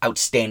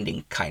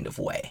outstanding kind of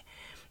way.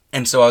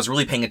 And so I was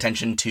really paying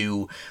attention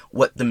to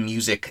what the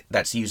music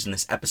that's used in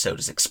this episode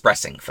is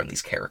expressing from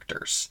these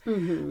characters.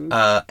 Mm-hmm.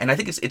 And I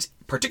think it's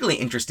particularly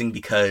interesting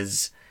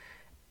because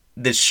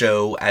this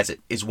show, as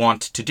it is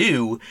wont to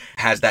do,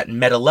 has that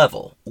meta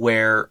level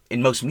where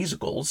in most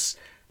musicals,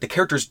 the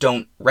characters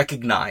don't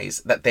recognize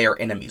that they are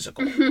in a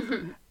musical.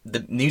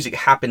 The music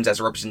happens as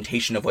a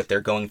representation of what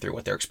they're going through,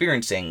 what they're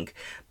experiencing,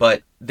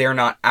 but they're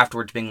not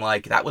afterwards being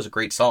like, that was a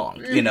great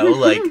song. You know,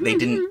 like they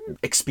didn't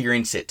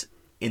experience it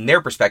in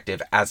their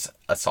perspective as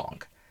a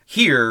song.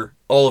 Here,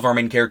 all of our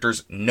main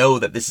characters know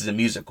that this is a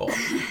musical.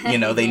 You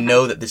know, they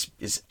know that this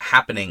is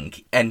happening.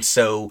 And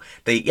so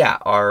they,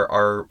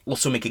 are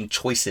also making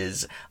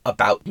choices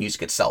about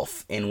music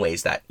itself in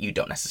ways that you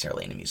don't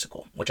necessarily in a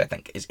musical, which I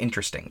think is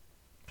interesting.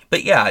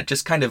 But yeah,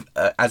 just kind of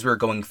as we were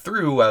going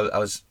through, I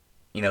was,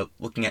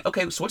 looking at,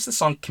 okay, so what's the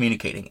song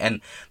communicating?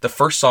 And the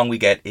first song we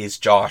get is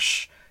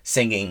Josh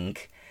singing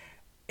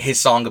his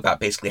song about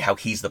basically how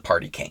he's the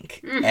party king.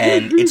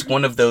 And it's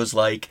one of those,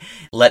 like,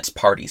 let's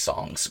party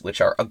songs,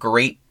 which are a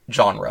great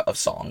genre of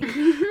song.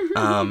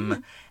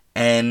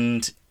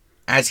 And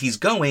as he's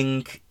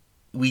going,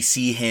 we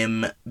see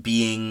him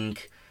being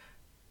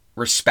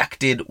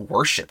respected,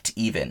 worshipped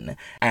even,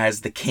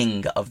 as the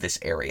king of this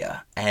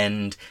area,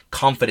 and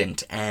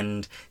confident,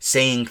 and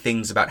saying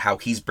things about how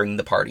he's bringing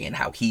the party, and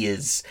how he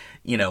is,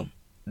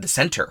 the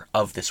center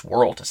of this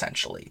world,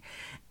 essentially.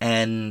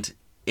 And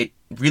it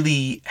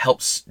really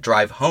helps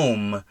drive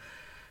home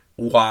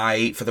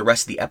why, for the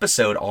rest of the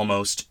episode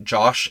almost,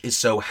 Josh is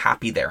so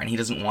happy there and he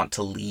doesn't want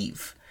to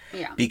leave.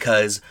 Yeah.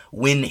 Because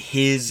when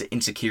his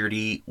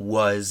insecurity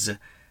was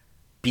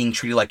being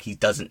treated like he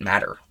doesn't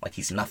matter, like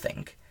he's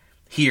nothing,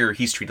 here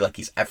he's treated like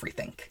he's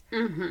everything.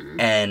 Mm-hmm.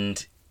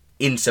 And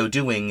in so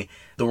doing,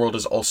 the world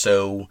is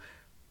also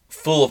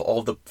full of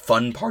all the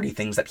fun party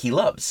things that he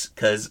loves,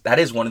 because that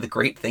is one of the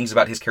great things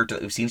about his character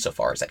that we've seen so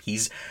far, is that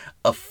he's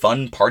a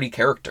fun party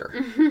character.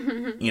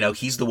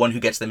 He's the one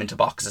who gets them into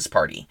Box's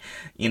party.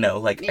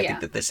 I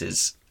think that this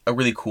is a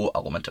really cool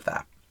element of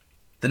that.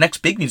 The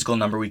next big musical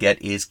number we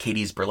get is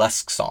Katie's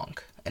burlesque song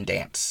and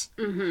dance.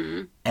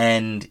 Mm-hmm.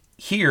 And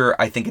here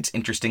I think it's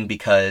interesting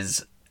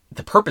because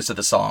the purpose of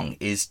the song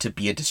is to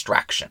be a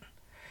distraction.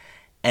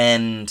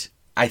 And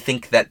I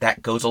think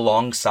that goes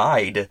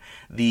alongside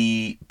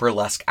the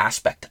burlesque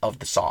aspect of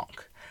the song.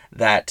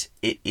 That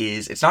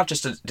it's not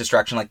just a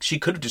distraction, like she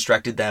could have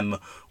distracted them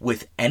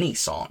with any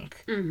song.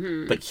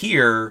 Mm-hmm. But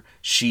here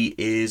she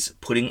is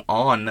putting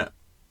on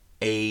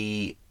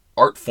a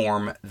art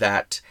form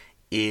that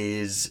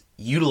is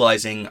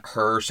utilizing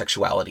her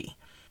sexuality.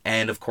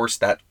 And of course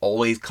that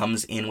always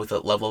comes in with a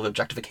level of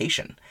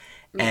objectification.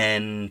 Mm-hmm.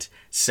 And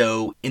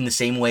so in the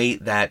same way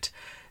that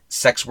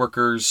sex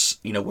workers,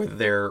 whether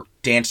they're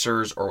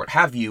dancers or what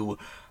have you,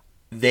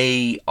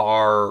 they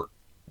are,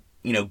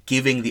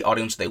 giving the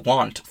audience they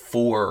want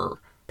for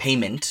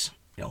payment,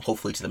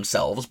 hopefully to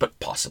themselves, but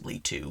possibly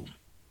to,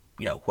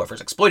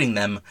 whoever's exploiting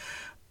them.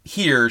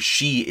 Here,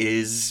 she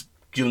is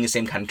doing the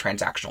same kind of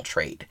transactional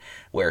trade,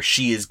 where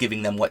she is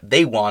giving them what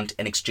they want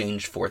in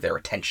exchange for their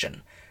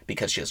attention,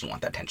 because she doesn't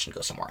want that attention to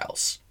go somewhere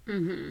else.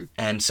 Mm-hmm.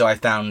 And so I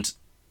found,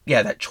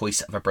 that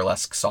choice of a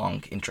burlesque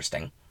song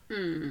interesting.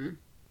 Mm.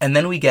 And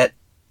then we get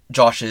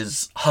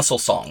Josh's hustle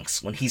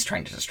songs when he's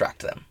trying to distract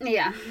them.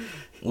 Yeah.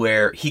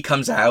 Where he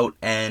comes out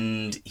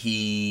and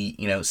he,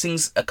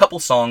 sings a couple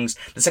songs,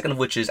 the second of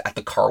which is At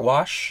the Car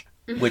Wash,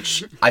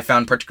 which I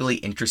found particularly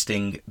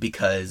interesting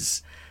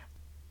because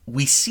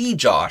we see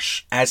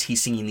Josh, as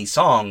he's singing these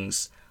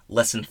songs,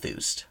 less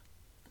enthused,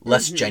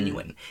 less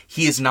genuine.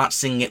 He is not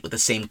singing it with the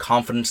same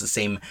confidence, the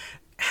same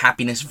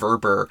happiness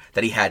fervor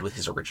that he had with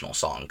his original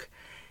song.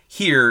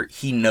 Here,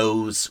 he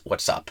knows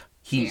what's up.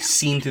 He's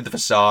seen through the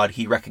facade.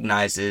 He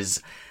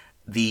recognizes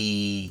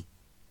the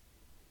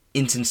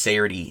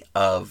insincerity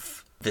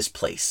of this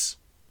place.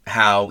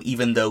 How,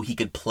 even though he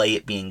could play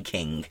at being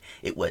king,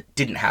 it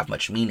didn't have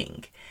much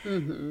meaning.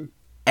 Mm-hmm.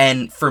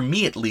 And for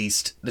me, at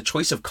least, the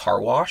choice of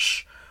Car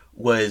Wash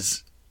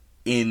was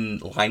in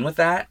line with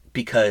that,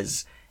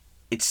 because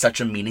it's such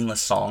a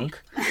meaningless song.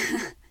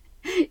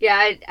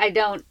 I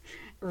don't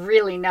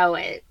really know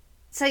it.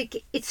 It's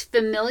like, it's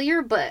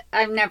familiar, but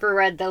I've never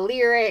read the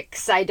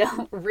lyrics. I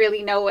don't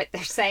really know what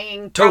they're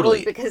saying. Totally.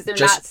 Probably because they're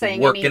just not saying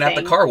working anything.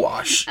 At the car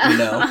wash,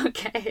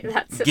 Okay,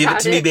 that's Give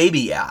about it to me, baby,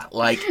 yeah.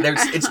 Like,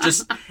 it's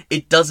just,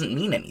 it doesn't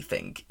mean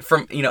anything.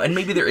 And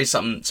maybe there is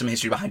some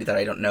history behind it that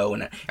I don't know,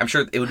 and I'm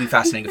sure it would be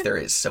fascinating if there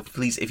is. So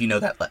please, if you know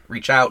that,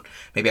 reach out.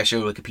 Maybe I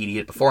should Wikipedia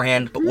it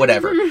beforehand, but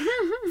whatever.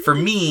 For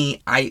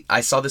me,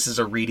 I saw this as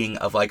a reading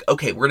of, like,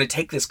 okay, we're going to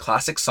take this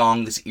classic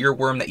song, this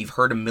earworm that you've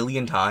heard a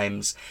million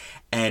times,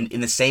 And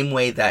in the same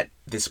way that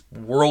this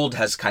world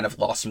has kind of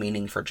lost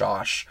meaning for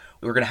Josh,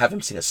 we were going to have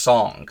him sing a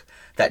song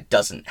that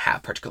doesn't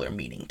have particular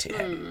meaning to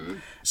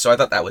him. So I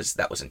thought that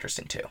was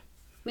interesting too.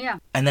 Yeah.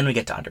 And then we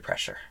get to Under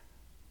Pressure.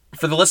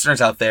 For the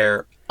listeners out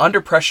there,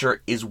 Under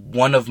Pressure is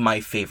one of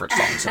my favorite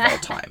songs of all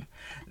time.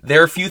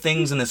 There are few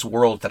things in this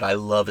world that I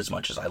love as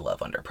much as I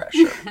love Under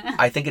Pressure.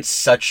 I think it's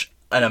such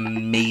an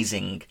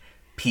amazing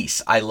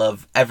piece. I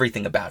love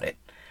everything about it.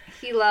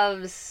 He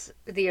loves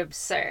the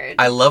absurd.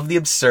 I love the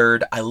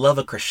absurd. I love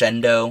a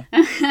crescendo.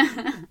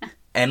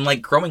 And,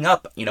 like, growing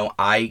up, you know,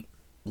 I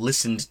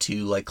listened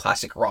to, like,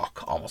 classic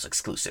rock almost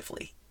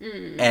exclusively.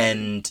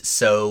 And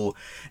so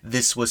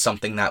this was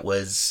something that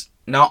was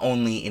not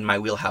only in my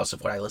wheelhouse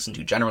of what I listen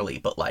to generally,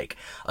 but, like,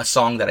 a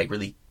song that I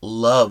really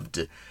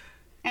loved.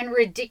 And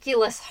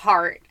ridiculous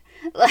heart.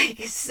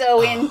 Like,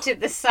 so into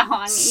the song,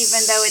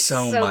 even though it's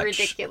so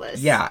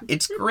ridiculous. Yeah,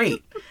 it's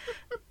great.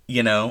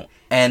 You know?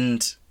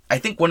 And I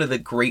think one of the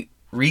great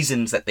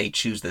reasons that they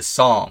choose this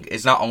song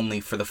is not only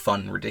for the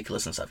fun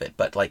ridiculousness of it,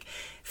 but, like,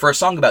 for a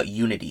song about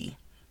unity,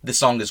 this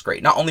song is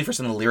great. Not only for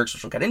some of the lyrics,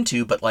 which we'll get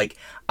into, but, like,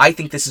 I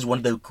think this is one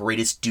of the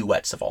greatest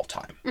duets of all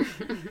time.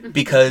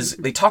 Because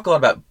they talk a lot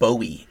about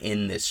Bowie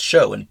in this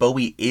show, and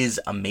Bowie is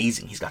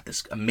amazing. He's got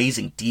this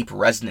amazing, deep,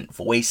 resonant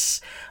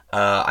voice.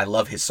 I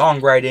love his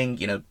songwriting.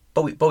 You know,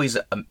 Bowie's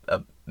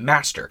a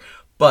master.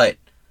 But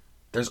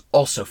there's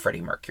also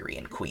Freddie Mercury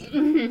in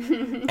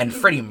Queen. And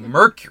Freddie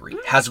Mercury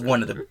has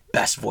one of the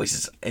best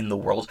voices in the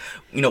world.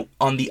 You know,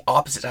 on the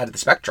opposite side of the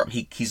spectrum,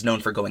 he's known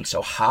for going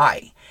so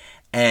high.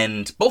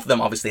 And both of them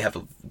obviously have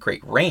a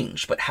great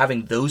range, but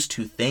having those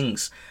two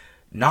things,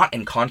 not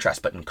in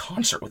contrast, but in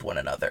concert with one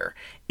another,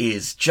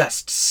 is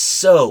just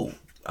so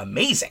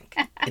amazing.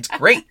 It's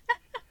great.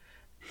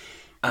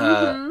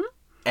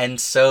 And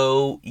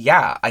so,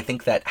 yeah, I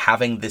think that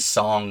having this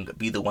song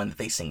be the one that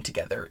they sing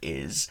together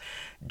is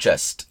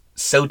just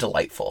so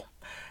delightful.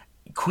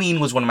 Queen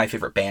was one of my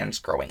favorite bands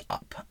growing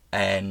up.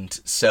 And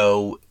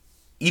so,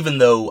 even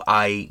though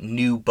I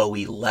knew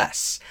Bowie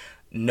less,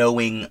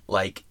 knowing,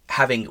 like,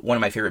 having one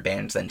of my favorite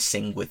bands then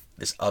sing with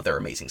this other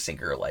amazing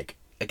singer, like,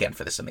 again,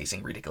 for this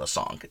amazing, ridiculous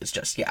song, is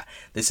just, yeah,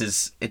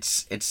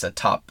 it's a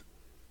top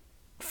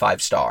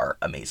 5-star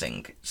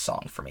amazing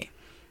song for me.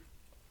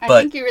 I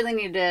think you really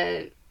need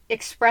to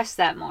express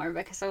that more,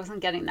 because I wasn't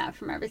getting that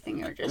from everything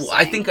you were just saying.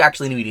 I think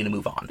actually we need to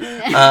move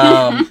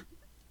on.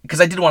 Because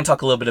I did want to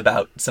talk a little bit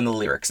about some of the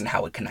lyrics and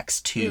how it connects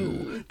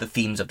to the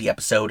themes of the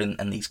episode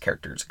and these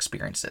characters'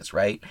 experiences,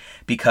 right?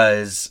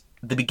 Because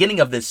the beginning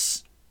of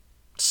this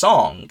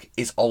song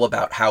is all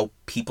about how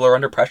people are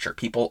under pressure.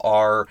 People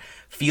are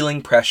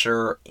feeling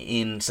pressure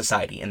in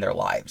society, in their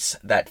lives,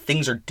 that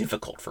things are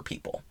difficult for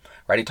people,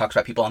 right? It talks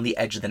about people on the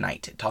edge of the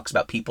night. It talks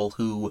about people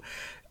who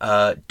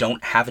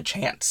don't have a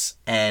chance.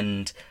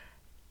 And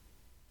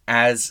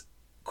as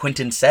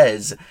Quentin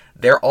says,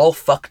 they're all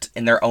fucked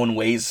in their own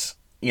ways,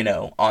 you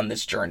know, on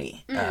this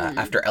journey,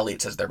 after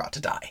Elliot says they're about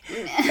to die.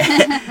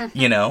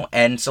 You know?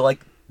 And so, like,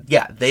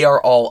 yeah, they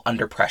are all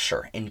under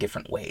pressure in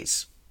different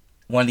ways.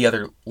 One of the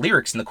other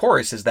lyrics in the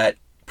chorus is that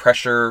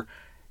pressure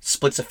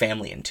splits a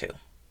family in two.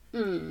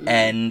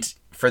 And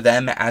for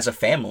them as a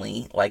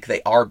family, like,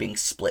 they are being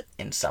split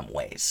in some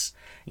ways.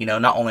 You know,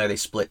 not only are they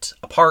split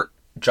apart,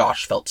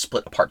 Josh felt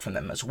split apart from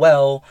them as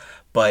well,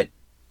 but,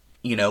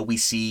 you know, we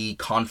see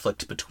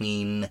conflict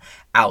between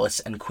Alice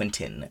and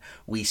Quentin.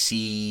 We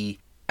see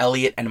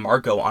Elliot and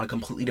Margot on a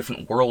completely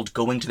different world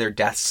going to their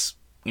deaths,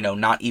 you know,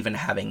 not even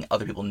having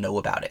other people know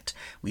about it.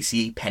 We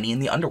see Penny in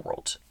the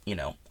underworld, you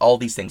know. All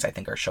these things, I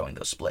think, are showing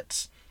those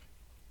splits.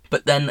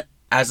 But then,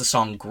 as the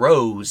song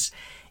grows,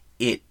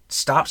 it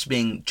stops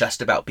being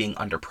just about being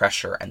under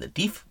pressure and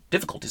the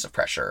difficulties of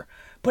pressure,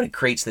 but it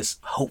creates this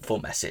hopeful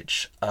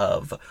message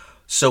of,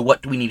 so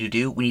what do we need to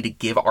do? We need to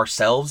give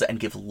ourselves and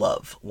give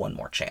love one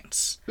more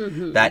chance.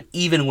 That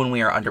even when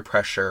we are under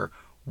pressure,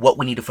 what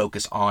we need to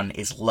focus on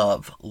is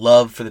love.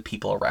 Love for the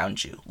people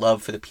around you.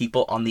 Love for the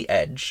people on the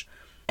edge.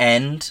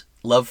 And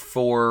love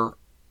for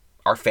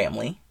our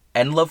family.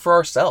 And love for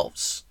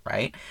ourselves,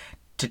 right?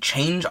 To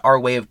change our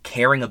way of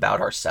caring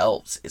about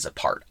ourselves is a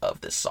part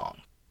of this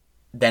song.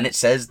 Then it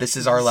says, this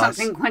is our last...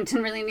 Something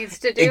Quentin really needs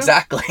to do.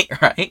 Exactly,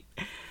 right?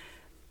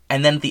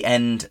 And then at the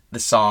end, the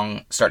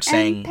song starts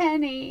saying... And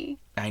Penny.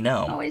 I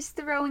know. Always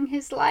throwing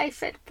his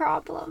life at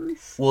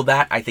problems. Well,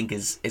 that, I think,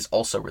 is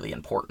also really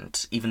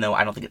important. Even though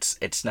I don't think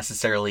it's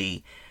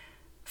necessarily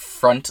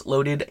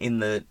front-loaded in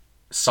the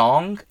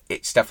song,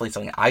 it's definitely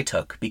something I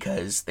took,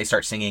 because they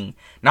start singing,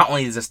 not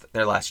only is this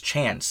their last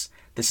chance,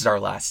 this is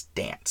our last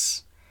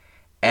dance.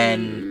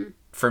 And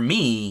for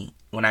me,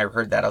 when I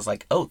heard that, I was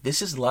like, oh,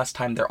 this is the last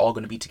time they're all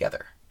going to be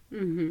together.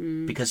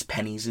 Because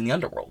Penny's in the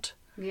underworld.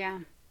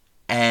 Yeah.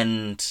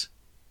 And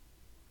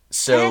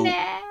so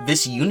Penny!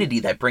 This unity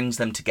that brings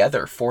them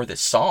together for this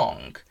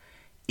song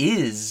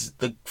is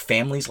the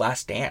family's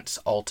last dance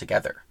all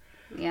together.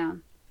 Yeah.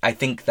 I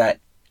think that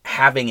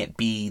having it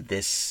be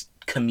this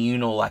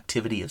communal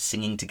activity of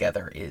singing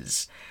together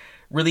is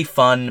really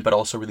fun, but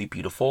also really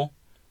beautiful.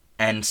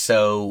 And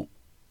so,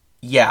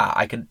 yeah,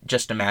 I could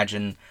just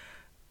imagine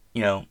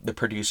the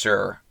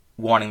producer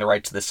wanting the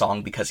rights to the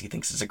song because he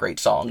thinks it's a great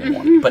song,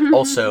 and but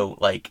also,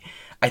 like,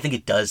 I think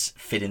it does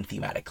fit in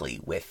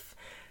thematically with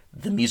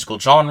the musical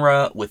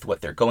genre, with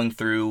what they're going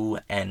through,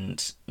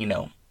 and,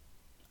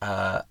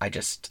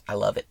 I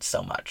love it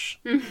so much.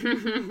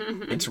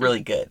 It's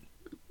really good.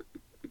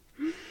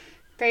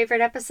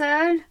 Favorite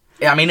episode?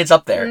 Yeah, I mean, it's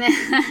up there.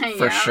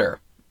 For Yeah. sure.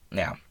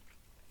 Yeah.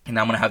 And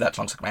I'm going to have that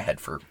song stuck in my head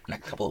for the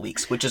next couple of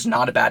weeks, which is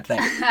not a bad thing.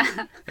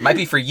 It might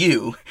be for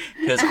you,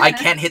 because I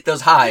can't hit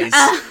those highs.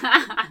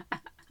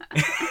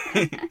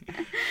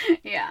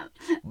 Yeah.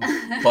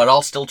 But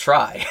I'll still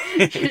try.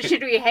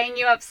 Should we hang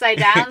you upside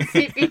down,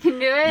 see if you can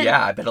do it?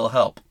 Yeah, I bet it'll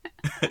help.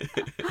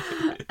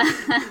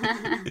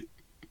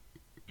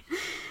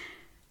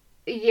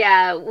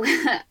 Yeah,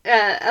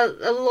 a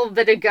little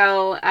bit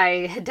ago,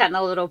 I had done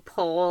a little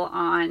poll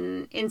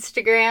on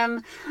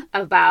Instagram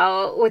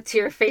about what's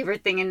your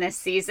favorite thing in this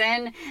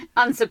season.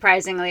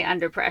 Unsurprisingly,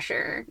 Under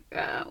Pressure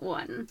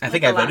won. I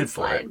think I voted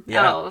for it.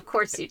 Yeah. Oh, of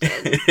course you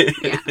did.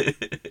 Yeah.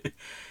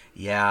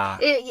 Yeah.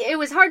 It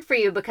was hard for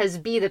you because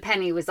Be the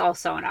Penny was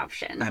also an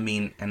option. I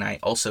mean, and I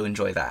also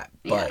enjoy that,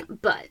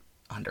 but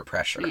Under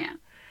Pressure. Yeah.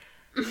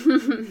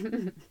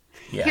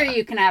 Yeah. Here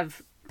you can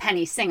have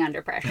Penny sing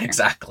Under Pressure.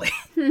 Exactly.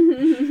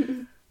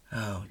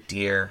 Oh,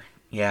 dear.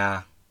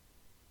 Yeah.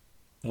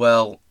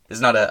 Well,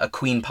 it's not a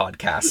Queen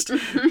podcast.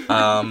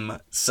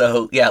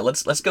 So, yeah,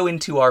 let's go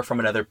into our From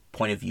Another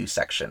Point of View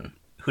section.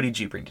 Who did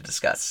you bring to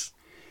discuss?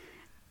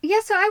 Yeah,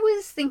 so I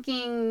was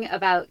thinking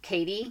about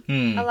Katie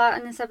a lot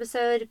in this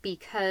episode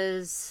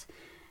because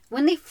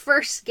when they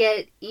first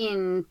get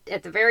in,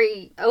 at the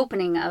very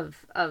opening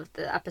of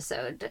the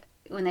episode,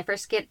 when they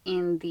first get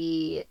in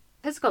the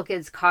Physical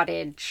Kids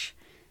cottage,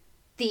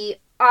 the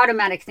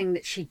automatic thing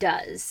that she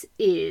does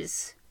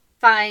is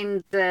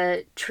find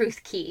the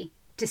truth key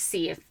to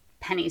see if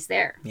Penny's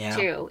there,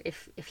 too,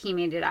 if he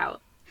made it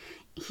out.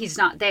 He's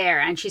not there,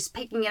 and she's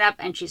picking it up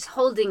and she's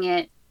holding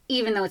it,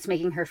 even though it's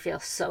making her feel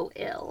so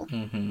ill.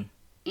 Mm-hmm.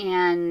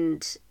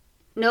 And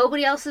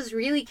nobody else is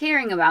really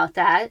caring about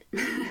that.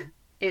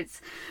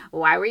 It's,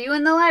 why were you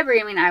in the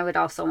library? I mean, I would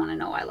also want to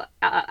know why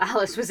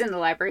Alice was in the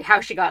library,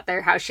 how she got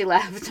there, how she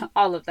left,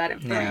 all of that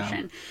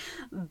information.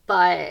 Yeah.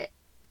 But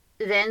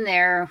then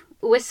they're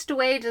whisked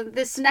away to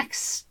this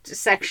next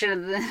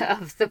section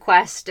of the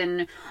quest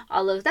and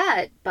all of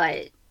that.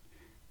 But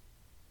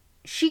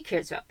she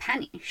cares about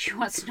Penny. She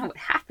wants to know what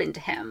happened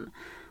to him.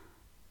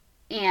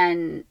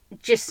 And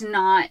just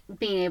not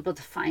being able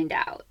to find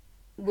out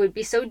would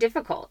be so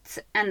difficult.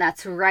 And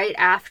that's right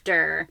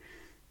after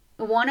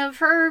one of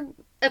her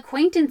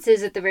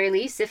acquaintances, at the very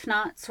least, if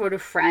not sort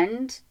of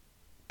friend,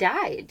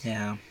 died.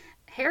 Yeah.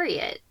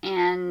 Harriet.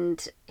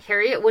 And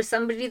Harriet was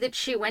somebody that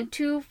she went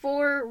to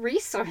for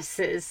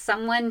resources,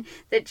 someone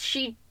that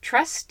she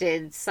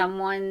trusted,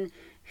 someone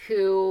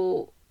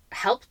who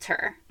helped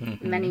her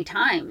many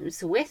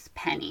times with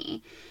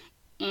Penny,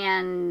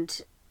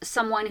 and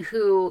someone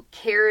who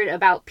cared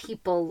about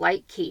people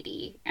like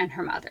Katie and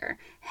her mother,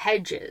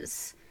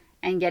 Hedges,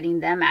 and getting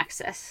them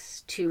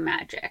access to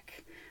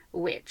magic,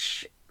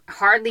 which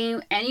hardly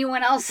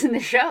anyone else in the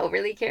show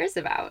really cares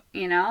about,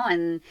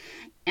 and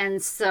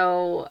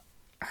so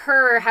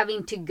her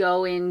having to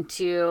go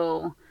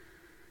into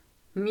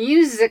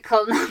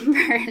musical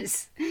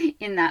numbers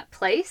in that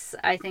place,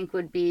 I think,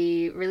 would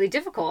be really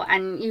difficult.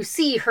 And you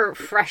see her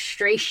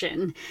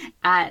frustration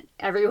at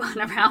everyone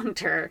around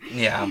her.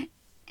 Yeah.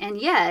 And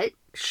yet,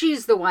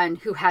 she's the one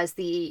who has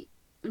the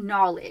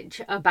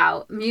knowledge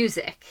about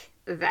music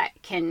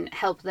that can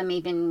help them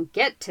even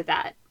get to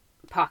that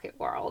pocket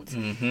world.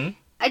 Mm-hmm.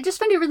 I just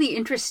find it really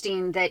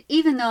interesting that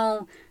even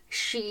though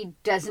she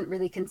doesn't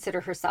really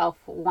consider herself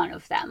one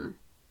of them,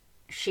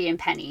 she and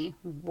Penny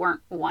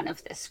weren't one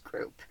of this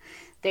group.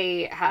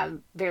 They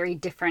have very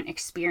different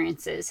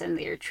experiences and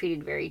they are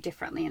treated very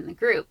differently in the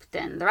group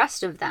than the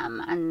rest of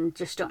them, and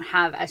just don't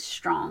have as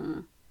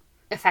strong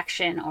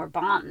affection or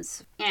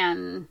bonds.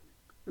 And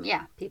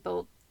yeah,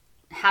 people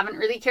haven't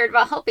really cared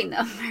about helping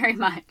them very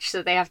much,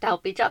 so they have to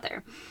help each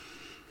other.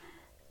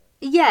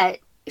 Yet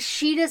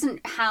she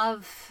doesn't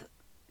have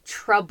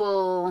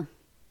trouble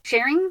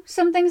sharing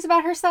some things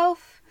about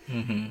herself.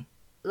 Mm-hmm.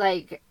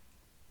 Like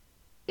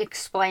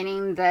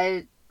explaining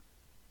that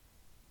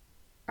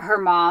her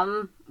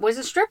mom was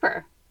a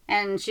stripper,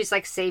 and she's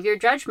like, save your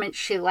judgment,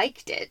 she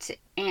liked it,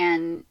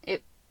 and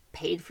it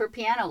paid for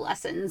piano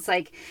lessons.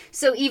 Like,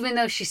 so even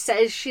though she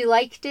says she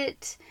liked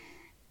it,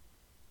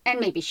 and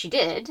maybe she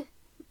did,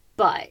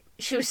 but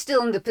she was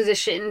still in the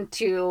position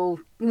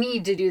to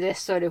need to do this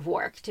sort of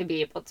work to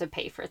be able to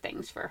pay for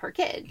things for her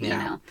kid, you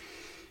know?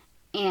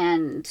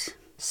 And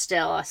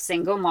still a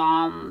single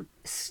mom,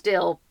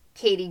 still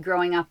Katie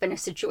growing up in a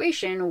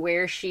situation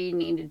where she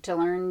needed to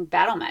learn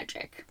battle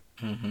magic.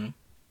 Mm-hmm.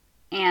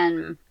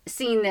 And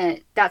seeing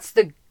that that's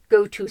the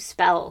go-to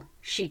spell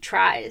she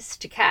tries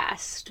to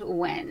cast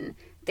when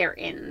they're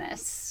in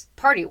this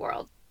party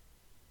world,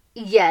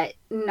 yet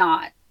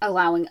not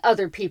allowing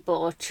other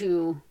people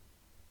to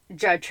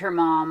judge her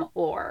mom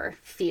or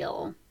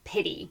feel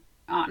pity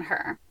on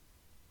her.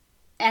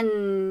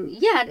 And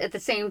yet, at the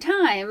same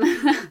time,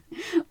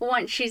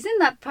 once she's in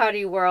that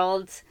party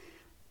world,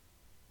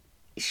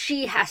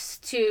 she has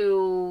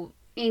to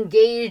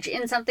engage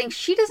in something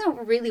she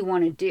doesn't really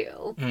want to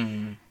do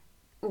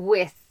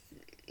with,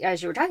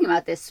 as you were talking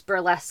about, this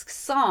burlesque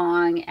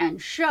song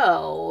and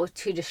show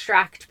to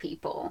distract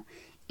people.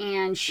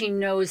 And she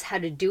knows how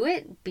to do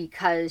it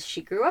because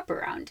she grew up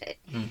around it.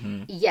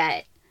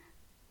 Yet,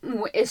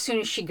 as soon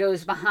as she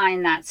goes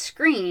behind that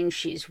screen,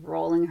 she's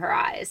rolling her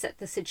eyes at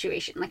the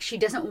situation. Like, she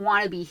doesn't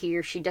want to be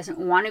here. She doesn't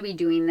want to be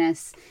doing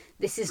this.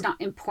 This is not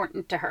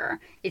important to her.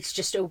 It's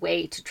just a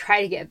way to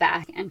try to get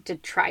back and to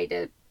try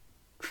to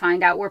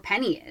find out where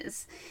Penny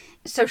is.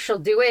 So she'll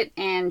do it,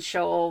 and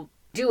she'll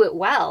do it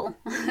well,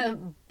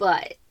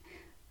 but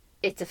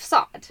it's a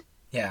facade.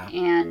 Yeah.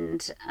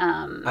 And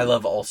I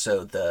love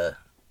also the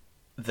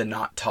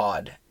not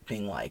Todd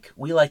being like,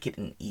 we like it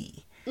in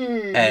E.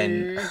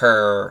 And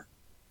her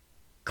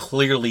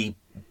clearly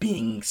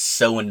being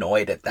so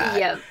annoyed at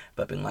that,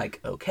 but being like,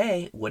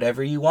 okay,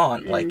 whatever you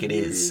want. Like, it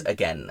is,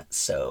 again,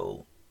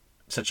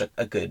 such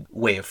a good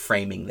way of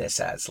framing this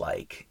as,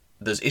 like,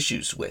 those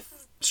issues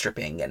with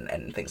stripping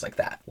and things like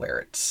that, where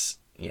it's,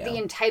 you know,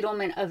 the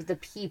entitlement of the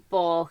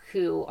people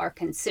who are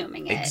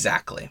consuming it.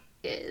 Exactly.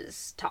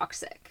 Is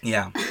toxic.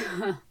 Yeah.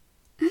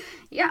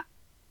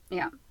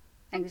 Yeah,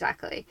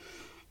 exactly.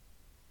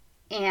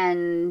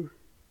 And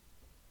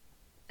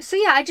so,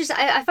 yeah,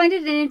 I find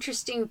it an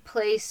interesting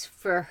place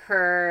for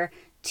her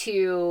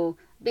to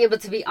be able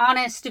to be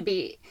honest, to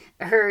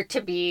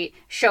be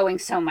showing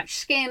so much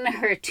skin,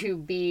 her to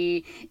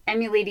be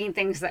emulating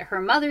things that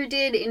her mother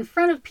did in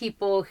front of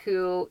people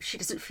who she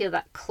doesn't feel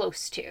that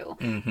close to,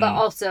 but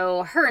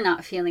also her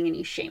not feeling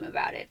any shame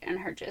about it, and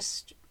her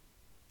just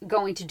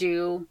going to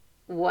do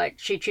what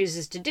she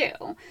chooses to do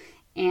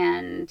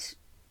and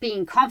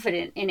being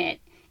confident in it,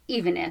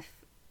 even if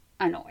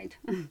annoyed.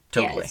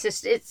 Totally. Yeah,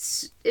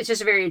 it's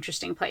just a very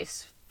interesting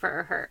place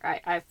for her.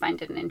 I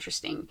find it an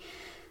interesting.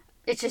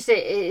 It's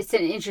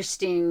an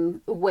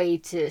interesting way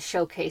to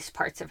showcase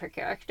parts of her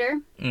character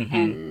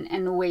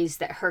and ways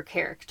that her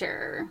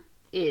character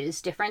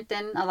is different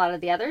than a lot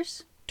of the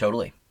others.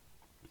 Totally.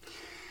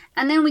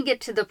 And then we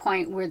get to the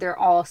point where they're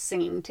all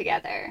singing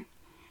together.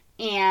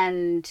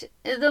 And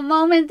the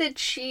moment that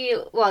she,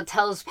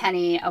 tells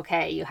Penny,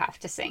 okay, you have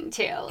to sing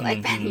too.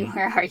 Like, Penny,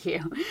 where are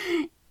you?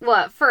 Well,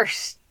 at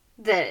first,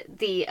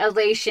 the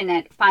elation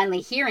at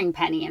finally hearing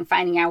Penny and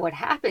finding out what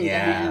happened to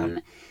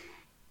him.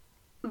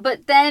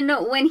 But then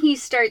when he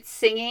starts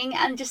singing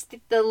and just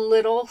the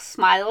little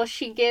smile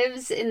she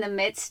gives in the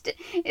midst,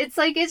 it's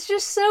like, it's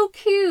just so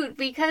cute,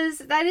 because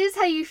that is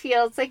how you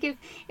feel. It's like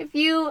if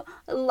you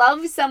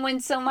love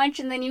someone so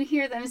much and then you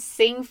hear them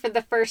sing for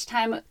the first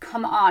time,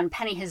 come on,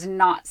 Penny has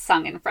not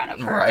sung in front of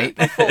her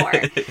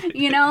before.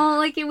 You know,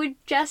 like, it would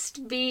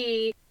just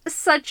be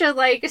such a,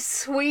 like,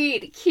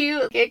 sweet,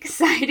 cute,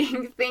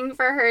 exciting thing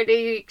for her to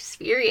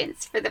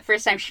experience for the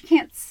first time. She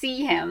can't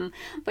see him,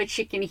 but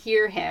she can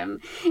hear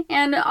him.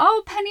 And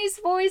Penny's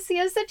voice, he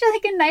has such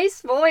a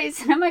nice voice.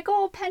 And I'm like,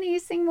 oh, Penny,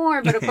 sing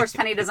more. But of course,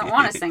 Penny doesn't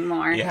want to sing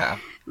more. Yeah.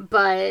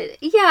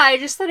 But yeah, I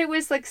just thought it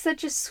was, like,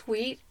 such a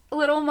sweet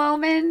little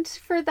moment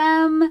for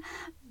them.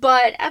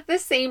 But at the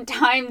same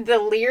time, the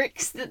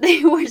lyrics that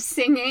they were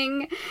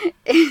singing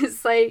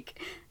is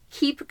like,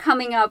 keep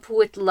coming up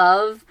with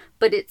love,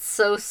 but it's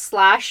so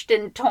slashed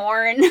and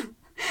torn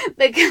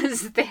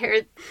because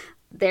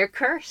they're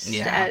cursed,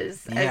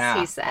 as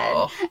he said.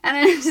 Oh. And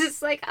I was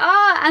just like,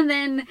 and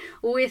then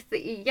with,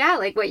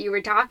 like what you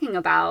were talking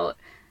about,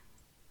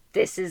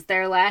 this is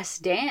their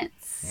last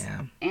dance.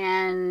 Yeah.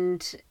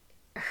 And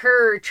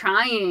her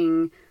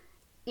trying,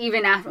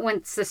 even after,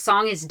 once the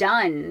song is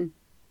done,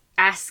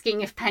 asking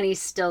if Penny's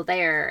still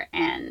there,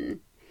 and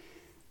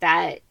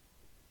that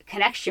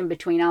connection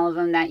between all of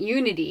them, that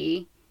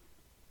unity,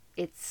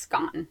 it's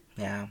gone.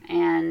 Yeah.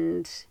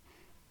 And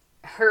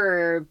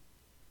her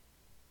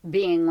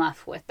being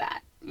left with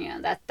that,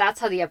 that's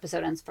how the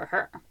episode ends for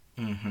her.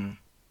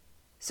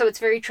 So it's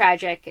very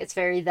tragic, it's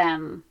very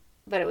them,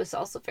 but it was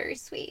also very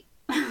sweet.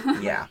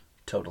 Yeah,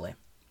 totally.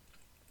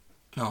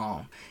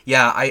 Oh,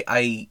 yeah,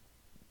 I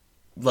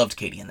loved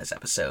Katie in this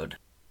episode.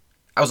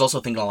 I was also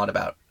thinking a lot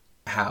about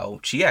how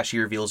she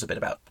reveals a bit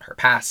about her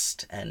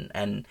past,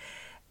 and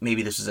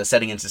maybe this is a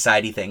setting in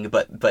society thing,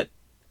 but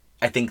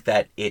I think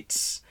that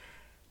it's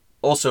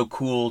also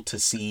cool to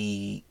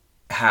see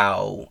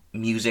how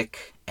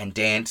music and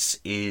dance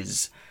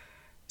is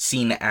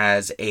seen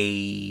as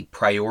a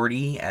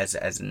priority, as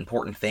an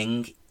important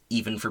thing,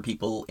 even for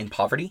people in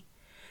poverty,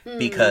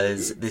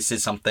 because this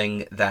is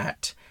something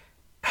that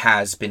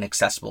has been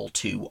accessible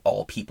to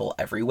all people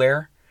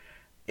everywhere.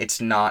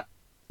 It's not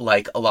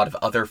like a lot of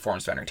other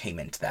forms of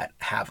entertainment that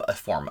have a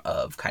form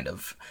of kind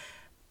of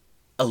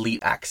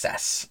elite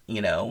access,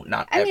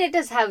 not... I mean, it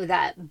does have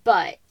that,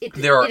 but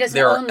there are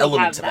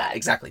elements of that. that,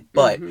 exactly.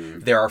 But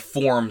there are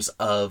forms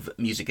of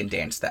music and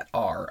dance that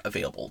are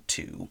available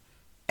to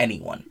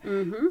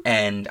anyone.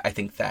 And I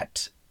think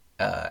that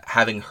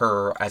having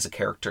her as a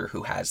character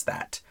who has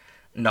that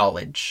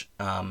knowledge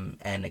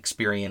and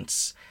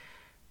experience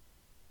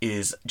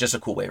is just a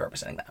cool way of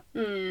representing that.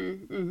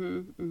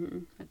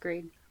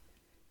 Agreed.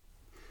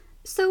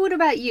 So what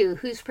about you?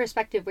 Whose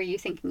perspective were you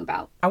thinking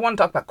about? I want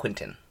to talk about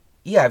Quentin.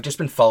 Yeah, I've just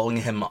been following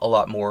him a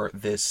lot more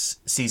this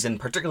season,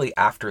 particularly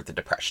after the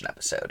depression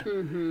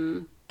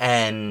episode.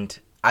 And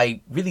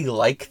I really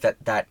like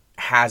that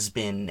has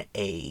been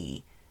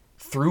a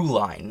through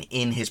line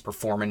in his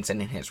performance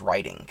and in his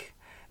writing.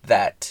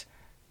 That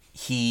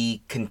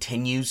he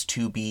continues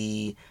to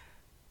be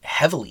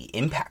heavily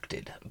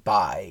impacted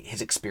by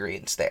his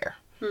experience there.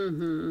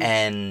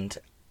 And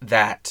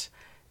that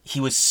he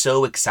was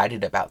so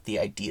excited about the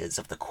ideas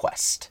of the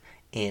quest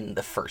in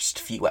the first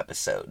few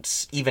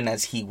episodes, even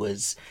as he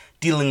was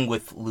dealing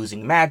with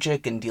losing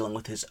magic and dealing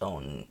with his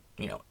own,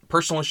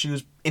 personal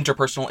issues,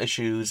 interpersonal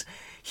issues.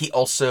 He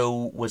also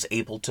was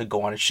able to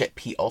go on a ship.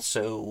 He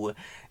also,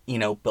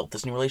 built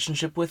this new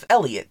relationship with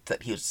Elliot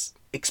that he was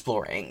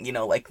exploring.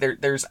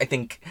 There's, I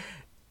think,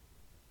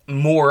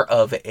 more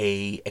of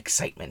a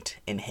excitement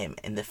in him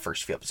in the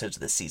first few episodes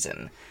of this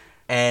season.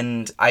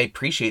 And I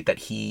appreciate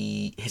that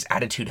his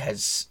attitude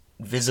has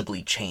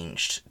visibly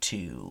changed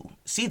to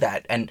see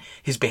that, and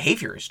his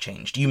behavior has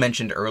changed. You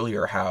mentioned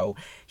earlier how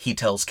he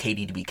tells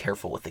Katie to be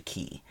careful with the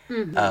key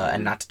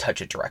and not to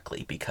touch it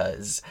directly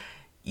because,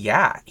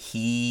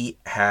 he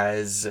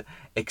has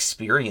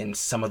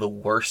experienced some of the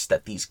worst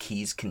that these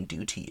keys can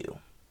do to you,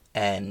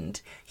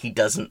 and he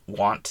doesn't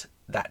want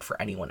that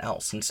for anyone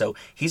else. And so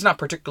he's not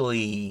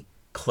particularly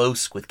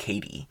close with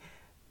Katie.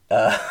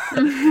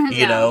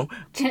 You know?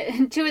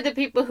 Two of the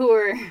people who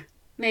are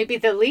maybe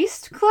the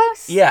least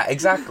close? Yeah,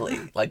 exactly.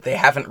 They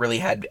haven't really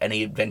had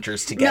any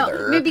adventures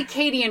together. No, maybe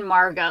Katie and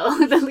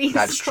Margot, the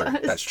least close.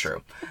 That's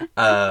true.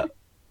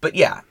 But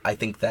yeah, I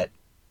think that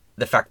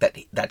the fact that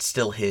that's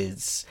still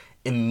his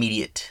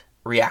immediate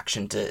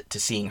reaction to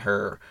seeing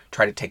her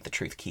try to take the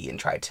truth key and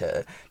try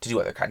to do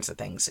other kinds of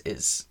things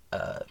is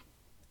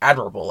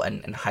admirable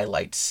and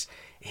highlights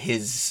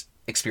his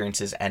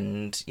experiences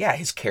and,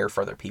 his care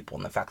for other people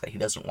and the fact that he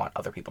doesn't want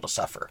other people to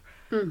suffer.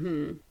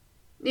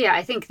 Yeah,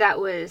 I think that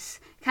was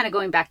kind of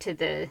going back to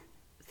the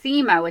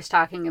theme I was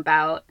talking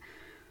about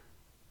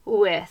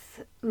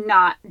with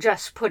not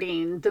just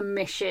putting the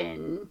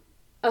mission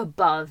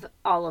above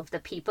all of the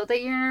people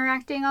that you're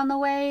interacting on the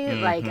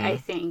way. I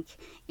think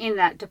in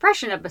that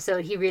depression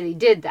episode, he really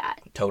did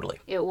that. Totally.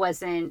 It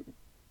wasn't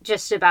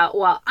just about,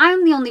 well,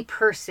 I'm the only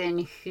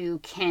person who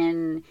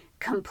can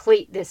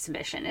complete this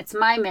mission. It's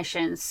my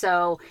mission.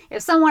 So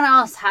if someone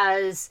else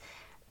has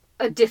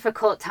a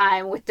difficult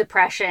time with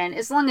depression,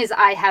 as long as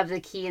I have the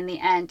key in the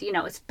end,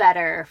 it's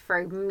better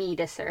for me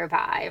to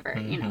survive or,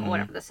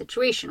 whatever the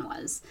situation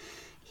was.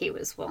 He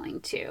was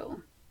willing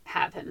to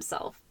have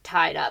himself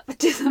tied up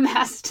to the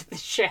mast of the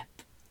ship.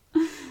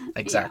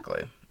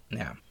 Exactly.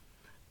 Yeah.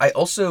 I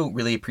also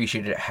really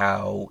appreciated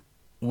how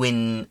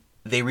when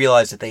they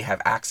realize that they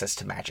have access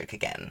to magic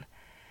again,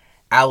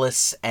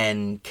 Alice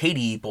and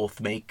Katie both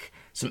make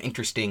some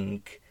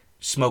interesting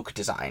smoke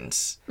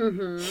designs.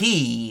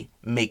 He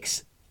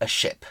makes a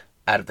ship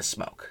out of the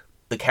smoke.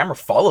 The camera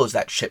follows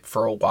that ship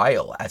for a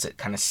while as it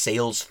kind of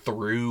sails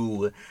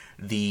through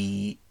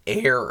the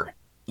air.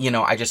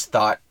 I just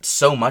thought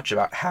so much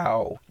about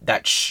how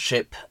that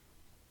ship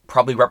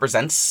probably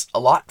represents a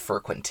lot for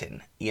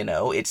Quentin.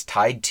 It's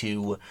tied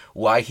to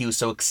why he was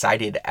so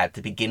excited at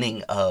the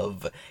beginning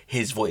of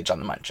his voyage on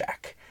the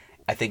Muntjac.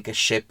 I think a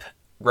ship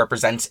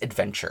represents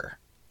adventure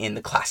in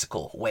the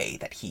classical way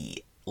that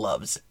he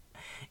loves.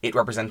 It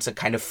represents a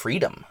kind of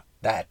freedom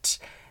that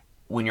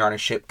when you're on a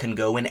ship can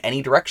go in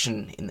any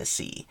direction in the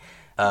sea.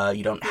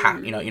 You don't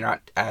have, you're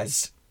not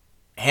as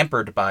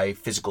hampered by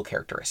physical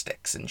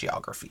characteristics and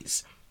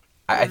geographies.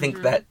 I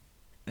think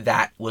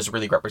that was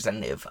really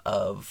representative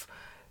of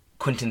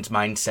Quentin's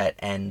mindset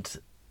and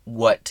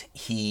what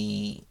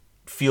he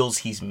feels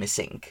he's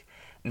missing.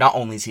 Not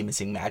only is he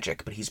missing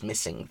magic, but he's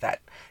missing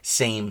that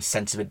same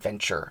sense of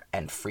adventure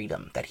and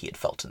freedom that he had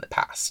felt in the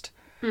past.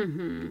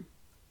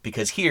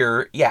 Because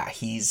here,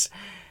 he's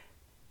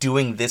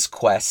doing this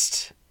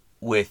quest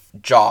with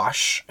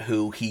Josh,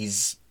 who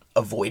he's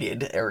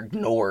avoided or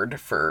ignored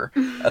for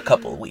a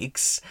couple of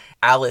weeks,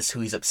 Alice, who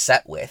he's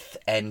upset with,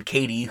 and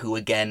Katie, who,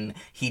 again,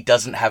 he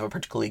doesn't have a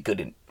particularly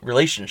good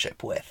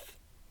relationship with.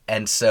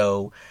 And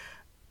so,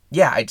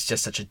 it's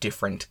just such a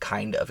different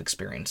kind of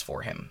experience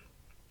for him.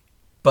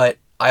 But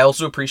I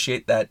also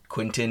appreciate that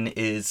Quentin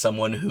is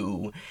someone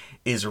who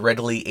is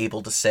readily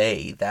able to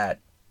say that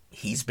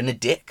he's been a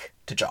dick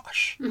to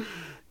Josh.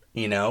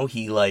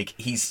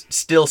 He's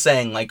still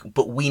saying,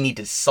 but we need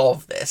to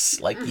solve this.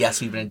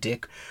 Yes, we've been a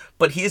dick.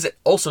 But he is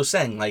also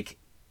saying,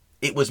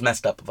 it was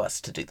messed up of us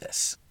to do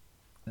this.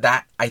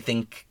 That, I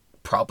think,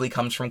 probably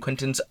comes from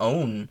Quentin's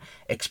own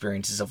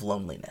experiences of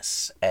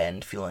loneliness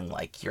and feeling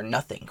like you're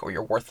nothing or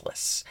you're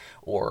worthless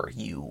or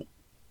you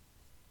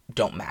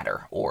don't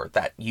matter or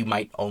that you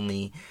might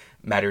only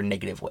matter in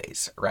negative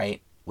ways,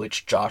 right?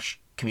 Which Josh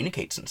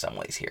communicates in some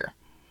ways here.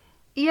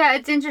 Yeah,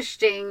 it's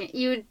interesting.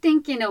 You would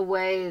think in a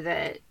way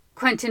that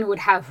Quentin would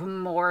have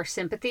more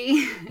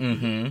sympathy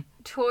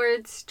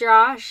towards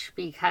Josh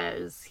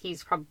because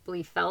he's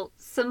probably felt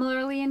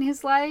similarly in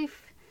his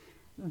life.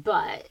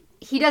 but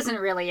he doesn't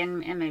really, and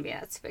maybe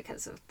that's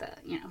because of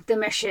the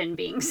mission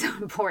being so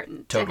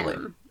important to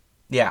him.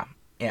 Yeah.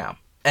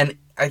 And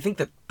I think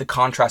that the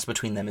contrast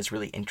between them is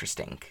really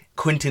interesting.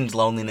 Quentin's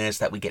loneliness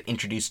that we get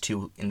introduced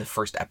to in the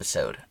first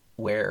episode,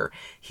 where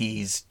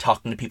he's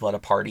talking to people at a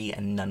party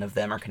and none of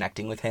them are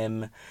connecting with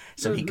him.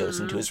 So he goes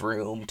into his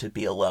room to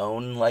be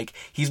alone. Like,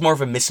 he's more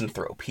of a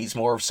misanthrope. He's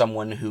more of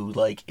someone who,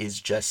 like,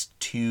 is just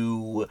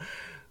too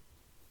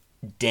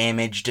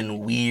damaged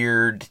and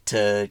weird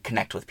to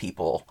connect with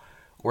people.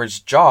 Whereas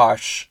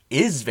Josh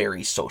is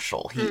very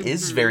social. He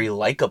is very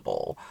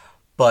likable,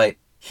 but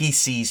he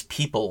sees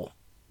people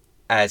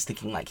as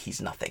thinking like he's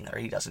nothing or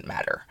he doesn't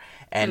matter.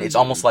 And it's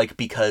almost like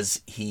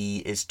because he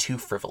is too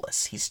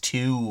frivolous, he's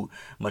too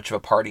much of a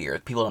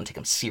partier, people don't take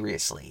him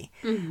seriously,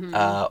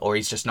 or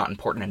he's just not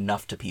important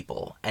enough to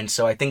people. And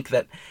so I think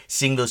that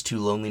seeing those two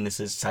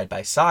lonelinesses side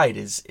by side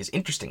is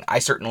interesting. I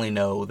certainly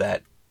know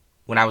that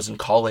when I was in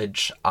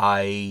college,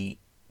 I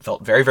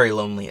felt very, very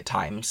lonely at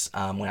times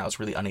when I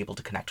was really unable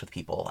to connect with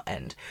people.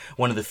 And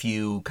one of the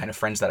few kind of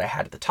friends that I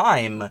had at the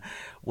time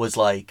was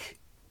like,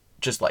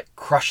 just like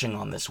crushing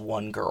on this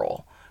one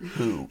girl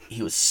who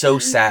he was so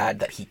sad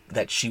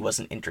that she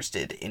wasn't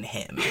interested in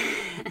him.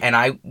 And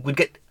I would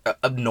get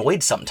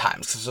annoyed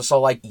sometimes because it's just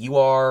all like, you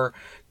are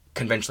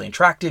conventionally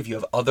attractive, you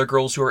have other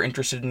girls who are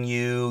interested in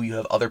you, you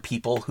have other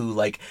people who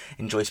like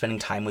enjoy spending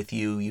time with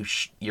you,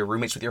 you're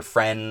roommates with your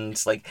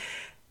friends. Like,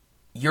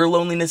 your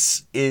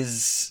loneliness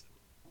is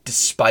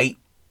despite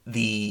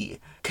the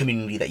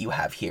community that you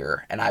have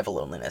here, and I have a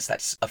loneliness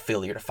that's a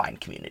failure to find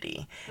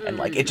community. And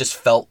like, it just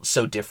felt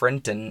so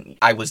different, and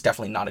I was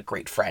definitely not a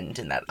great friend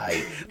in that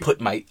I put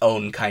my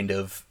own kind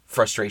of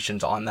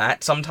frustrations on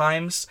that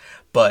sometimes.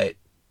 But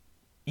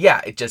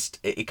yeah,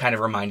 it kind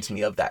of reminds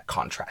me of that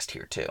contrast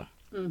here too.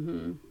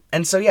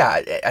 And so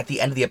yeah, at the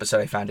end of the episode,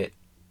 I found it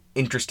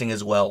interesting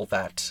as well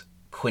that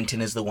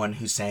Quentin is the one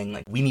who's saying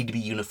like, we need to be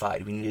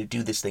unified, we need to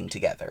do this thing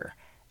together.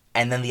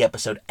 And then the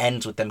episode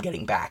ends with them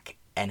getting back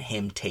and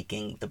him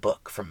taking the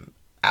book from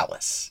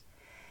Alice.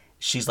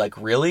 She's like,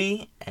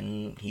 really?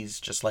 And he's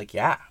just like,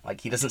 yeah.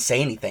 Like, he doesn't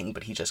say anything,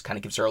 but he just kind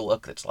of gives her a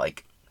look that's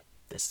like,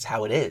 this is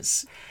how it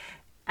is.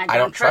 I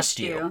don't trust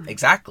you.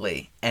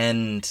 Exactly.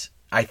 And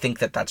I think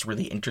that that's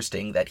really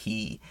interesting that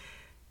he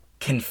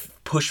can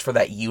push for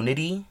that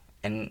unity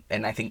and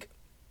I think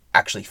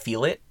actually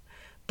feel it,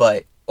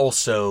 but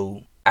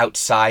also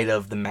outside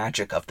of the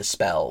magic of the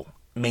spell,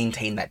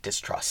 maintain that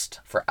distrust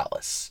for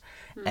Alice.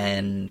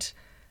 And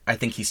I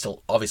think he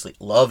still obviously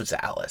loves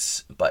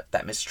Alice, but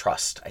that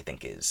mistrust, I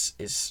think,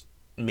 is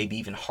maybe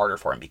even harder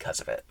for him because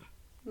of it.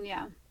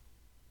 Yeah.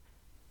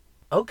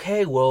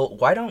 Okay, well,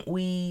 why don't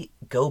we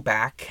go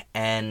back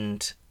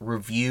and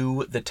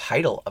review the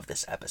title of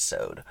this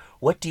episode?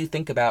 What do you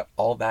think about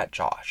All That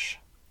Josh?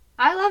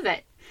 I love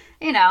it.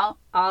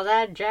 All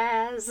that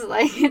jazz.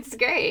 Like, it's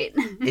great.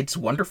 It's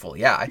wonderful,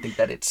 yeah. I think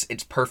that it's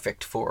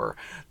perfect for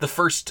the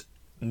first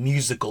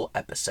musical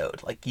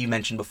episode. Like you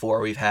mentioned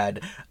before, we've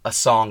had a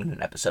song in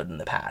an episode in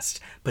the past,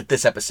 but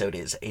this episode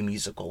is a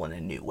musical in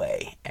a new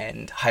way,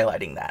 and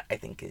highlighting that I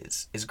think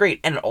is great.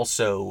 And it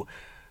also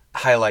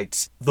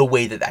highlights the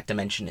way that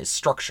dimension is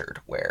structured,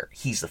 where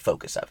he's the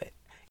focus of it.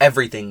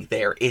 Everything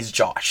there is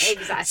Josh.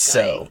 Exactly.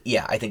 So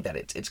yeah, I think that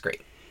it's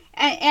great.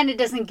 And it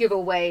doesn't give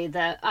away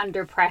the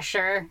under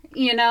pressure,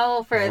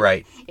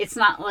 Right. It's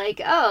not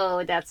like,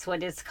 oh, that's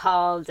what it's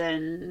called,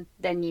 and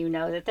then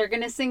that they're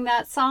going to sing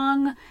that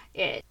song.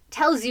 It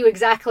tells you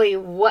exactly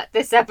what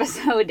this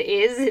episode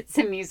is. It's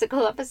a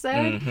musical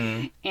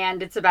episode,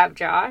 and it's about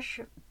Josh,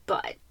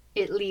 but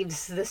it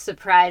leaves the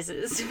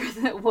surprises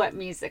for what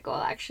music will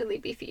actually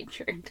be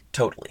featured.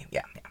 Totally,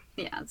 yeah.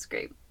 Yeah, it's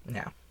great.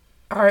 Yeah.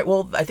 All right,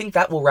 well, I think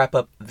that will wrap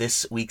up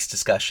this week's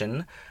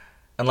discussion.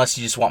 Unless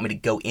you just want me to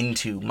go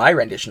into my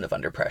rendition of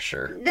Under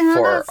Pressure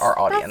for our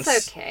audience.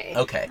 That's okay.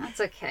 Okay. That's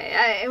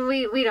okay.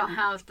 We don't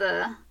have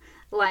the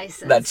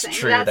license. That's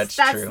true. That's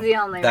true. That's the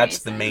only reason. That's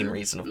the main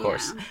reason, of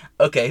course.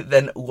 Okay,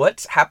 then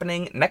what's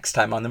happening next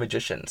time on The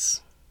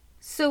Magicians?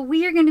 So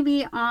we are going to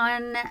be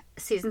on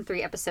Season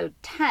 3, Episode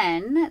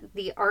 10,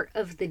 The Art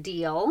of the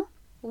Deal,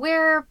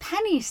 where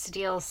Penny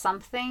steals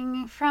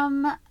something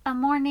from a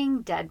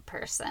mourning dead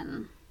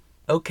person.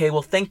 Okay,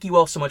 well, thank you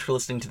all so much for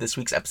listening to this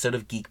week's episode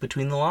of Geek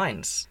Between the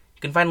Lines.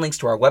 You can find links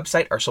to our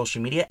website, our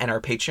social media, and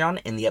our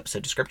Patreon in the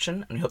episode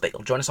description, and we hope that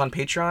you'll join us on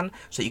Patreon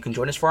so you can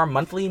join us for our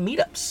monthly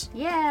meetups.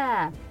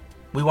 Yeah!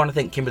 We want to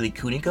thank Kimberly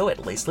Kuniko at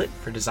Lacelet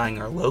for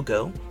designing our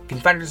logo. You can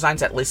find our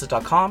designs at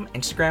lacelet.com,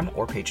 Instagram,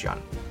 or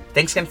Patreon.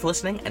 Thanks again for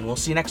listening, and we'll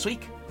see you next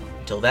week.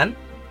 Until then,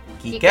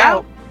 geek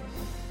out!